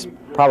think is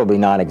probably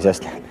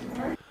non-existent.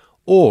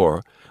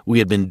 Or we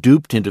had been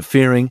duped into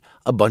fearing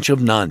a bunch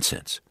of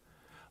nonsense.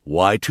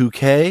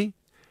 Y2K?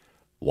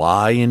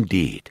 Why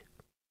indeed.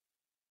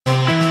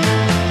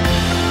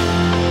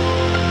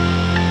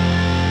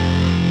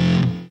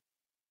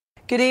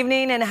 Good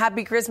evening and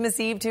happy Christmas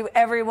Eve to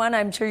everyone.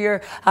 I'm sure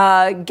you're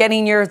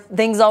getting your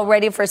things all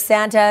ready for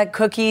Santa,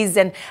 cookies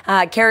and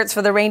carrots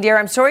for the reindeer.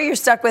 I'm sorry you're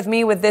stuck with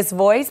me with this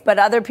voice, but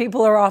other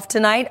people are off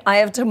tonight. I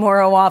have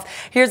tomorrow off.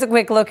 Here's a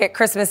quick look at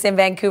Christmas in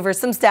Vancouver.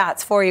 Some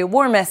stats for you.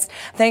 Warmest,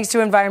 thanks to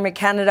Environment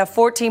Canada,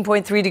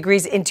 14.3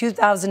 degrees in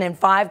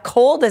 2005.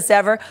 Coldest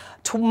ever,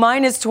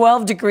 minus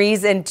 12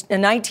 degrees in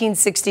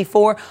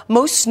 1964.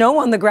 Most snow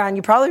on the ground,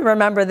 you probably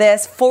remember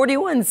this,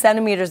 41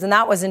 centimeters, and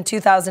that was in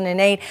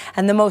 2008.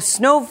 And the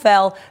most snow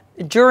fell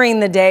during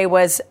the day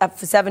was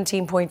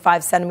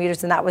 17.5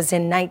 centimeters, and that was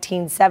in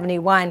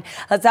 1971.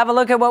 Let's have a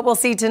look at what we'll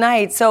see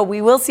tonight. So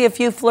we will see a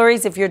few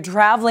flurries if you're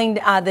traveling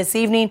this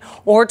evening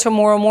or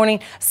tomorrow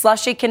morning.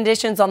 Slushy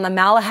conditions on the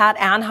Malahat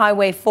and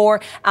Highway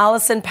 4,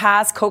 Allison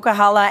Pass,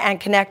 Coquihalla and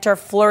Connector,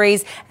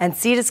 flurries, and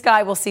Sea to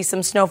Sky will see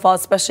some snowfall,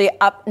 especially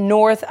up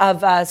north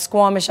of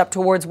Squamish up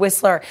towards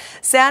Whistler.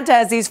 Santa,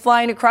 as he's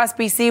flying across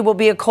BC, will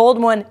be a cold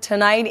one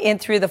tonight in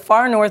through the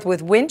far north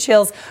with wind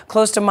chills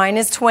close to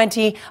minus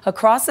 20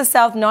 across the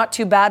south, not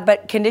too bad,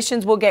 but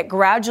conditions will get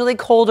gradually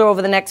colder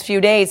over the next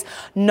few days.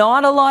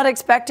 Not a lot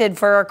expected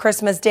for our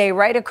Christmas Day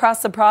right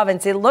across the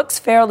province. It looks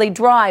fairly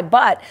dry,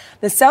 but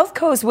the south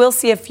coast will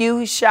see a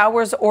few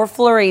showers or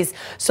flurries.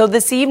 So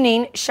this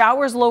evening,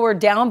 showers lower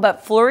down,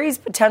 but flurries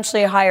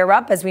potentially higher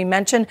up. As we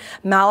mentioned,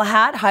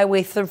 Malahat,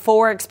 Highway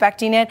 4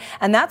 expecting it,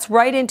 and that's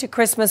right into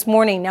Christmas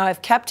morning. Now,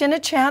 I've kept in a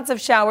chance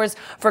of showers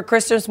for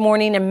Christmas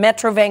morning in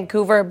Metro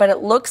Vancouver, but it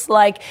looks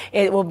like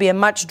it will be a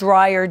much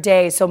drier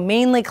day. So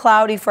mainly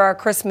cloudy for our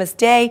Christmas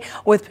Day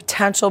with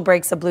potential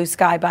breaks of blue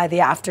sky by the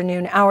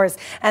afternoon hours.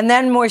 And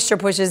then moisture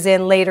pushes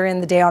in later in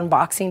the day on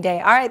Boxing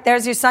Day. All right,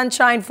 there's your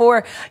sunshine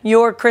for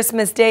your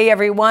Christmas Day,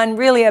 everyone.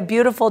 Really a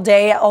beautiful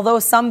day, although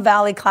some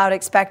valley cloud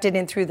expected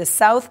in through the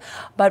south.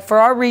 But for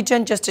our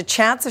region, just a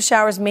chance of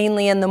showers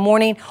mainly in the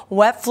morning.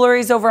 Wet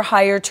flurries over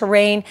higher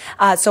terrain.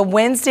 So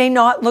Wednesday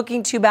not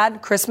looking too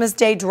bad. Christmas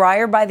Day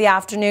drier by the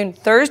afternoon.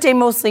 Thursday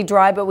mostly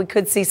dry, but we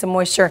could see some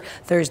moisture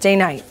Thursday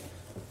night.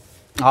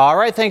 All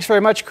right, thanks very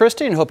much,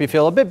 Christine. Hope you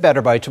feel a bit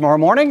better by tomorrow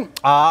morning.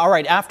 All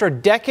right, after a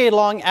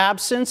decade-long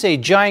absence, a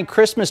giant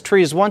Christmas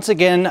tree is once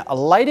again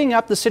lighting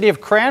up the city of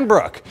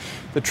Cranbrook.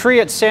 The tree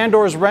at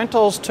Sandor's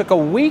Rentals took a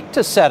week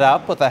to set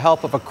up with the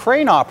help of a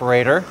crane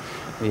operator.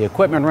 The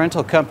equipment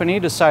rental company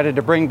decided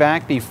to bring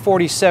back the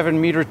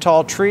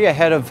 47-meter-tall tree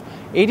ahead of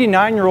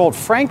 89-year-old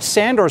Frank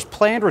Sandor's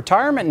planned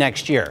retirement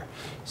next year.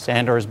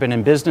 Sandor has been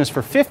in business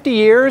for 50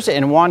 years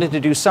and wanted to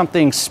do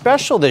something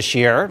special this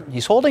year.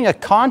 He's holding a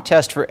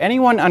contest for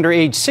anyone under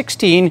age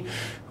 16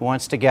 who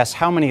wants to guess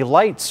how many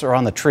lights are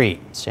on the tree.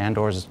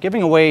 Sandor is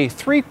giving away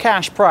 3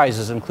 cash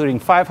prizes, including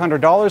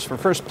 $500 for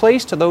first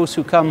place to those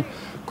who come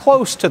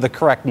close to the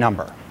correct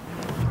number.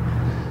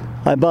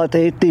 I bought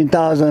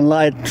 18,000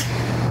 lights,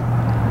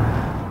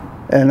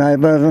 and I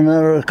bought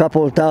another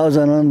couple of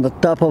thousand on the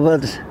top of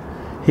it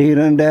here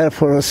and there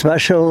for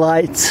special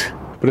lights.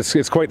 But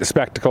it's quite the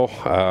spectacle.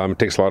 It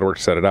takes a lot of work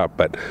to set it up.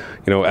 But,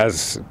 you know,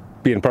 as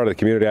being part of the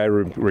community, I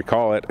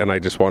recall it, and I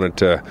just wanted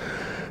to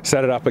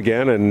set it up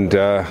again and,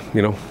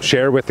 you know,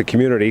 share with the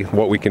community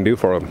what we can do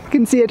for them. You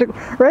can see it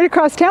right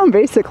across town,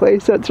 basically,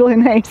 so it's really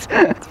nice.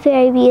 It's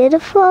very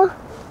beautiful.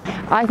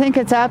 I think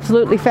it's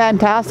absolutely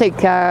fantastic.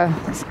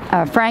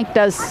 Frank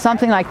does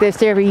something like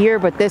this every year,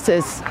 but this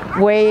is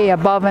way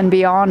above and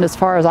beyond as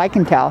far as I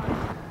can tell.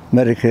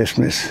 Merry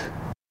Christmas.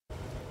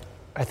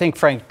 I think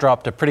Frank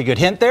dropped a pretty good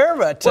hint there,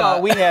 but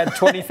well, we had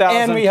 20,000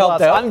 and we plus.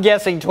 helped out. I'm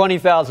guessing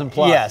 20,000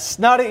 plus. Yes,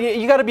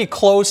 you got to be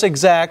close,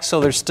 exact.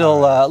 So there's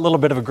still a little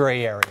bit of a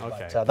gray area.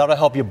 Okay, but, that'll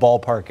help you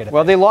ballpark it.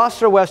 Well, they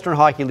lost their Western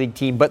Hockey League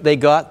team, but they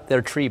got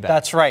their tree back.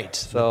 That's right.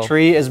 So the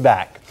tree is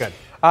back. Good.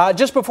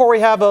 Just before we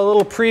have a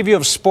little preview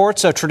of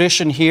sports, a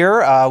tradition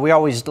here, we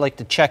always like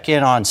to check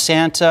in on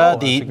Santa,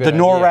 the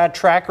NORAD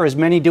tracker, as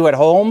many do at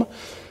home.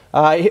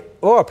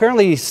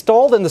 Apparently he's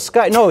stalled in the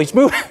sky. No, he's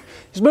moving.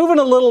 He's moving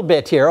a little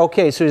bit here.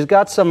 Okay, so he's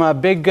got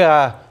some big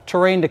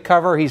terrain to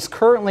cover. He's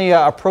currently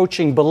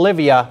approaching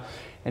Bolivia,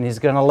 and he's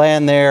going to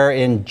land there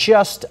in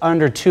just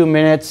under 2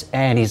 minutes,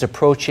 and he's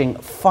approaching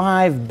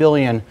 5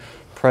 billion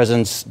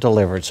presents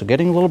delivered. So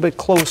getting a little bit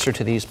closer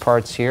to these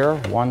parts here,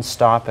 one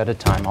stop at a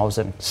time. Always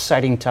an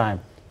exciting time.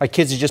 My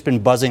kids have just been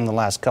buzzing the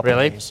last couple of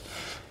days.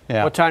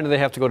 Yeah. What time do they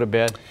have to go to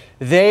bed?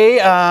 They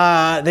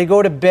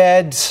go to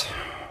bed,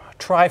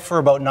 try for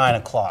about 9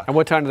 o'clock. And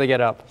what time do they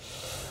get up?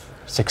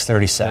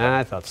 6:37.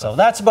 I thought so. So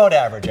that's about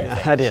average, I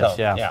think. That is,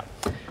 yeah.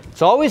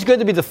 It's always good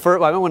to be the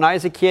first. I remember when I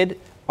was a kid,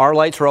 our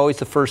lights were always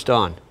the first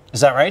on.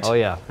 Is that right? Oh,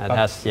 yeah.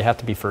 You have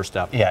to be first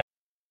up. Yeah.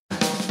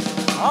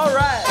 All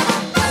right.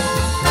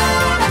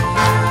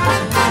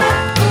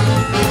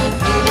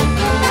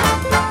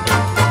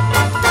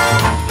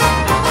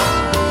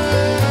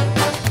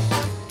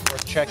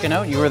 Worth checking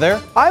out. You were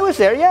there? I was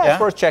there, yeah. It's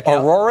worth checking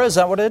out. Aurora, is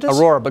that what it is?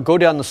 Aurora, but go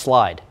down the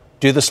slide.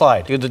 Do the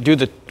slide. Do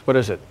the what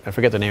is it? I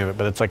forget the name of it,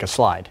 but it's like a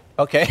slide.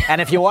 Okay.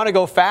 And if you want to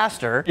go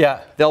faster,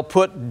 they'll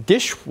put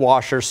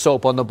dishwasher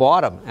soap on the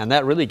bottom, and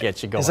that really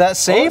gets you going. Is that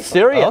safe? Oh,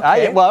 serious. Okay.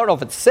 I don't know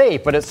if it's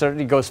safe, but it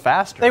certainly goes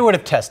faster. They would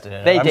have tested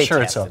it. I'm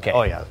sure it's okay.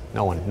 Oh yeah,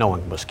 no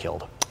one was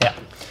killed. Yeah.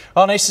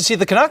 Well, nice to see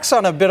the Canucks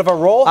on a bit of a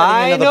roll.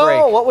 I into know.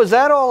 The break. What was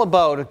that all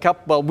about?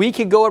 A week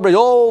ago,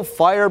 everybody,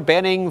 fire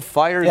Benning,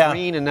 fire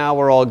Green, and now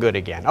we're all good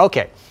again.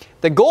 Okay.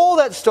 The goal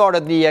that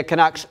started the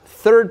Canucks'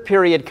 third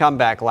period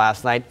comeback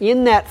last night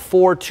in that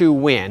 4-2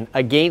 win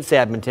against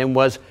Edmonton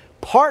was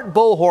part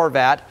Bo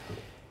Horvat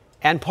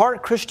and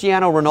part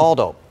Cristiano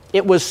Ronaldo.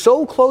 It was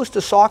so close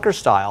to soccer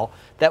style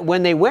that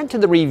when they went to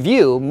the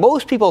review,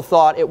 most people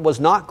thought it was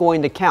not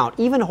going to count.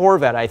 Even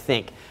Horvat, I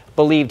think,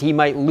 believed he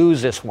might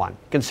lose this one,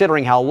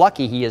 considering how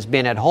lucky he has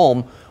been at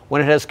home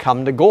when it has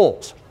come to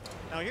goals.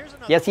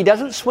 Yes, he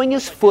doesn't swing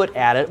his foot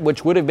at it,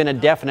 which would have been a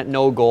definite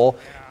no-goal,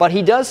 but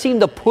he does seem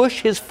to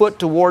push his foot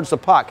towards the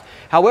puck.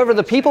 However,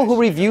 the people who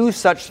review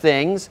such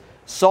things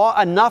saw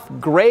enough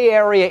gray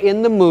area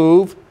in the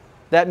move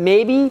that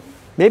maybe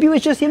it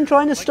was just him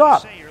trying to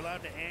stop.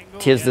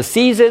 'Tis the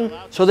season,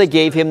 so they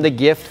gave him the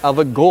gift of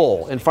a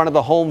goal in front of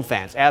the home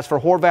fans. As for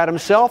Horvat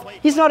himself,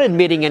 he's not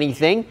admitting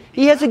anything.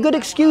 He has a good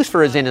excuse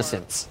for his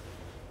innocence.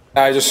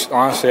 I just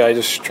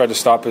tried to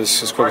stop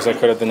as quick as I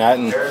could at the net,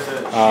 and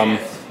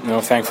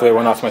thankfully I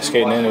went off my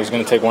skating in. It was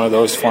going to take one of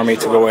those for me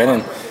to go in,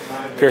 and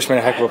Pierce made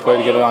a heck of a play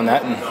to get it on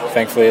net, and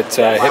thankfully it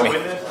hit me.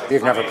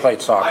 You've never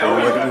played soccer. You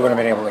wouldn't have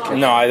been able to kick.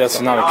 No, that's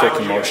not a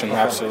kicking motion.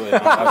 Absolutely,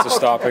 that's a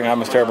stopping.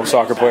 I'm a terrible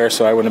soccer player,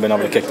 so I wouldn't have been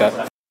able to kick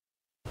that.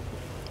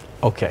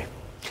 Okay.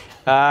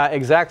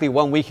 Exactly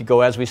 1 week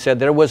ago, as we said,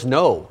 there was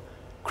no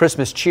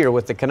Christmas cheer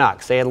with the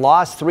Canucks. They had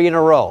lost 3 in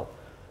a row.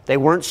 They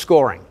weren't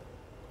scoring.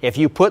 If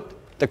you put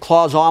the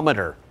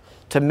Clausometer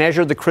to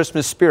measure the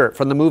Christmas spirit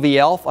from the movie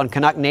Elf on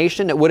Canuck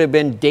Nation, it would have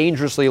been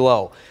dangerously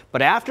low.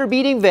 But after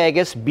beating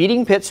Vegas,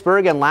 beating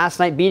Pittsburgh, and last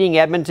night beating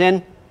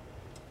Edmonton,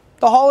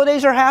 the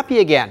holidays are happy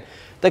again.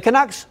 The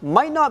Canucks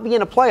might not be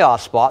in a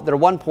playoff spot. They're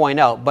 1 point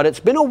out, but it's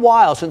been a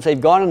while since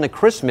they've gone into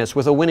Christmas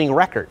with a winning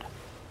record.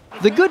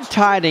 The good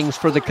tidings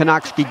for the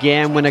Canucks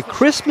began when a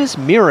Christmas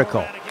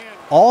miracle,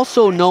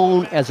 also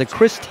known as a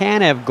Chris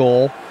Tanev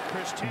goal,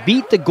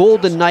 beat the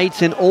Golden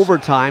Knights in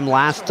overtime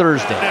last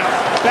Thursday.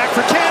 Back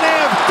for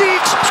Tanev.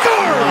 Deeks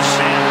scores!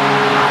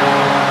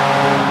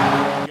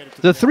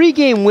 The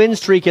 3-game win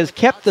streak has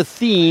kept the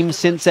theme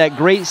since that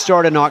great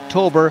start in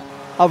October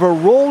of a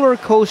roller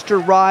coaster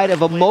ride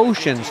of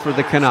emotions for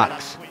the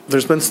Canucks.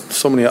 There's been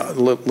so many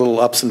little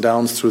ups and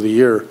downs through the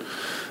year.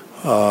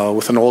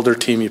 With an older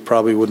team, you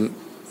probably wouldn't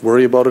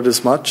worry about it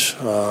as much.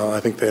 I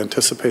think they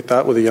anticipate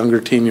that. With a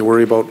younger team, you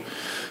worry about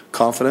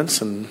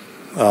confidence, and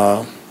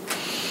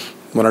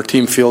when our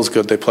team feels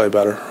good, they play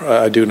better.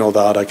 I do know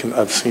that.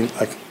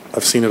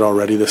 I've seen it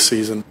already this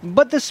season.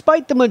 But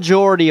despite the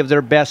majority of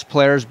their best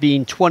players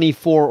being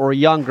 24 or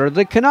younger,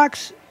 the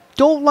Canucks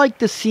don't like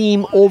to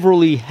seem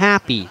overly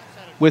happy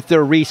with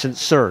their recent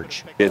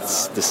surge.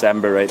 It's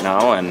December right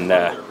now, and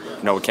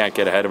we can't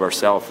get ahead of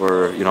ourselves.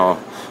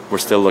 We're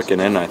still looking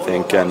in, I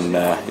think, and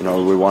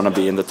we want to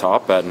be in the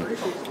top. And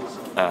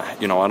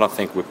I don't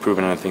think we've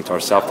proven anything to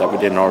ourselves that we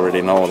didn't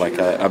already know. Like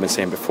I've been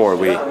saying before,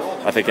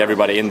 I think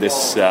everybody in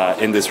this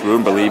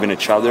room believe in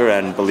each other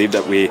and believe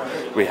that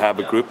we have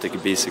a group that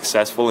could be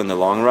successful in the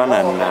long run.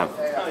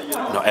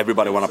 And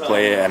everybody want to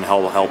play and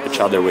help each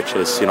other, which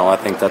is I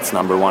think that's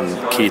number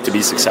one key to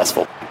be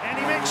successful.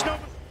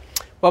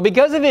 Well,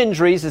 because of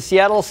injuries, the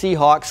Seattle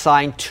Seahawks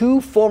signed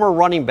 2 former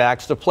running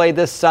backs to play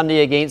this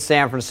Sunday against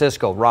San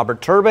Francisco,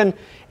 Robert Turbin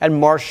and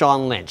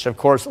Marshawn Lynch. Of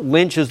course,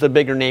 Lynch is the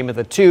bigger name of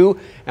the two,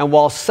 and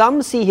while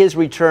some see his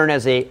return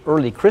as an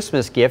early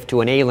Christmas gift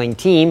to an ailing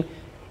team,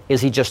 is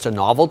he just a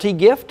novelty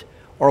gift,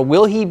 or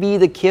will he be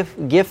the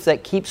gift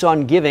that keeps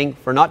on giving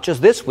for not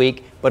just this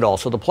week, but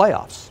also the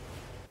playoffs?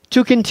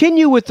 To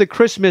continue with the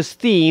Christmas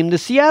theme, the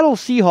Seattle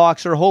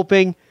Seahawks are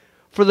hoping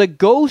for the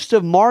ghost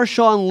of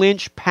Marshawn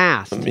Lynch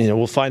past.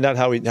 We'll find out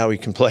how he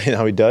can play and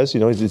how he does.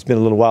 It's been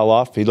a little while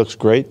off. He looks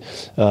great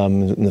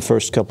in the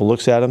first couple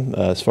looks at him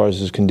as far as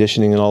his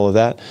conditioning and all of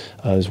that.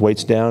 His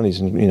weight's down.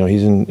 He's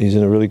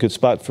in a really good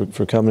spot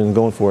for coming and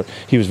going for it.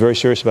 He was very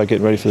serious about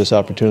getting ready for this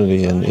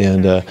opportunity,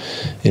 and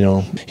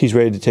he's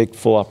ready to take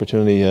full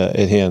opportunity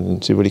at hand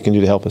and see what he can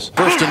do to help us.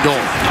 First and goal.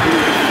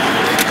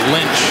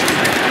 Lynch.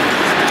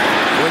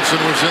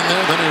 Woodson was in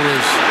there, then he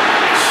was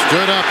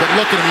stood up, and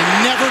look at him.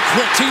 He never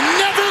quits. He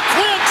never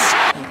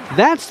quits!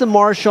 That's the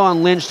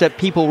Marshawn Lynch that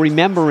people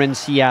remember in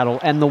Seattle,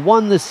 and the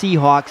one the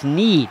Seahawks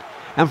need.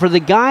 And for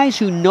the guys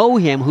who know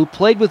him, who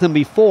played with him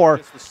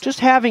before, just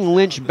having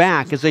Lynch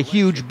back is a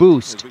huge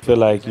boost. I feel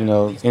like,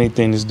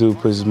 anything this dude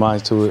puts his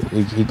mind to it,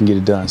 he can get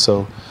it done.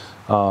 So,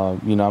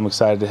 I'm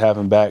excited to have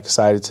him back,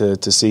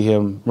 excited to see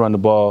him run the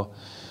ball.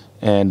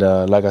 And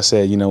like I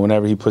said,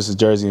 whenever he puts his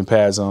jersey and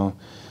pads on,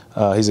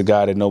 he's a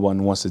guy that no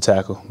one wants to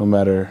tackle, no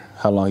matter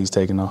how long he's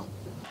taking off.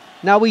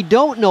 Now, we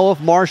don't know if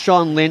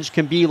Marshawn Lynch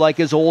can be like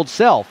his old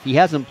self. He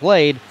hasn't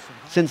played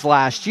since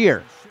last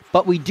year.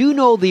 But we do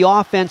know the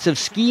offensive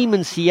scheme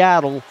in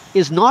Seattle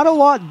is not a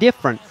lot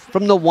different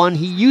from the one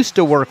he used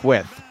to work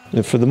with.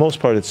 For the most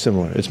part, it's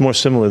similar. It's more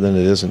similar than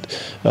it isn't.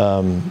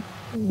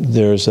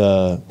 There's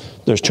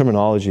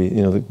terminology,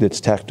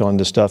 that's tacked on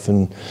to stuff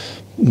and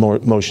more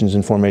motions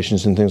and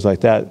formations and things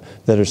like that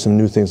are some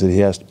new things that he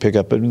has to pick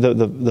up. But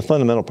the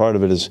fundamental part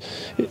of it is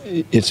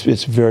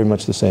it's very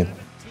much the same.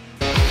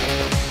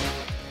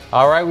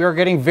 All right, we are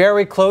getting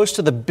very close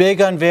to the big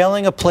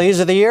unveiling of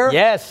Plays of the Year.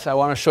 Yes, I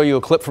want to show you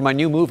a clip from my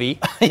new movie.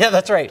 Yeah,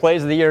 that's right.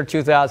 Plays of the Year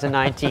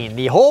 2019.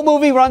 The whole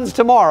movie runs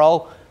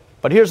tomorrow,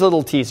 but here's a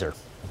little teaser.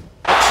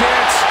 A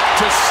chance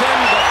to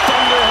send the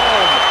Thunder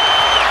home.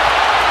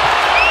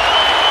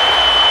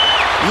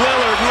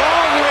 Lillard,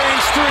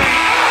 long-range three.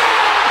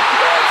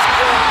 It's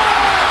good!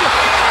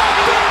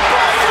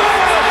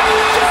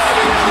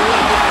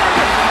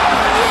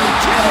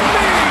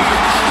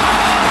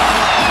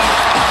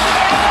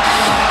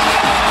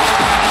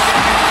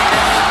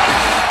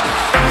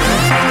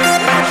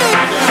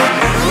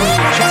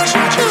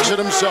 Jackson takes it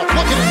himself.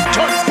 Look at him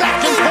turn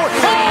back and forth.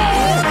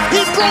 Oh!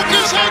 He broke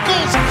his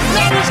ankles.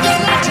 Now he's got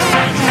no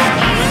chance.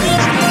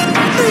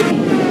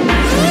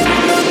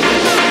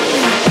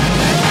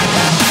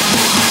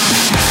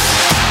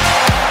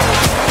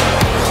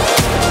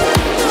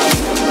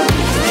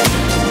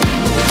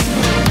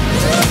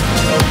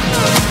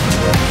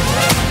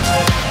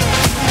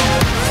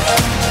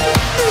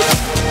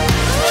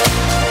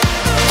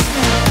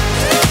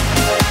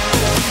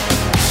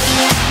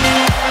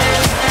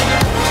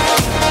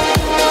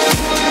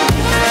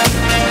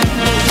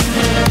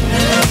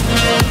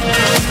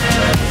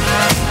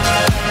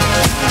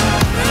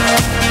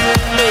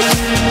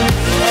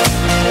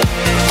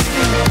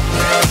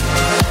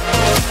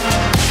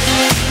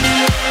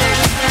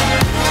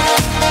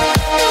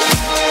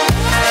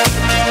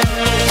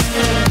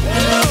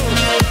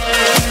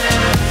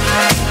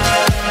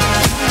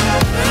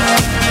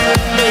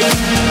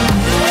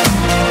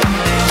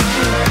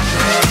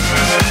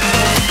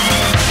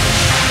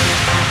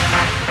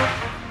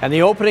 And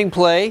the opening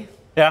play?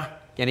 Yeah.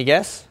 Any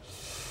guess?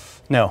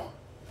 No.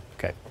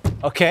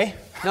 Okay.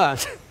 No.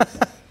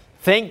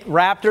 Think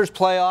Raptors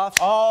playoffs?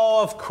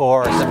 Oh, of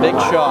course. It's a big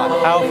shot.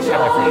 How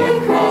can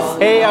I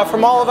forget? Hey,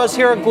 from all of us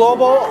here at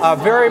Global, a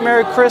very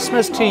Merry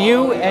Christmas to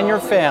you and your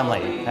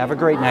family. Have a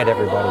great night,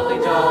 everybody.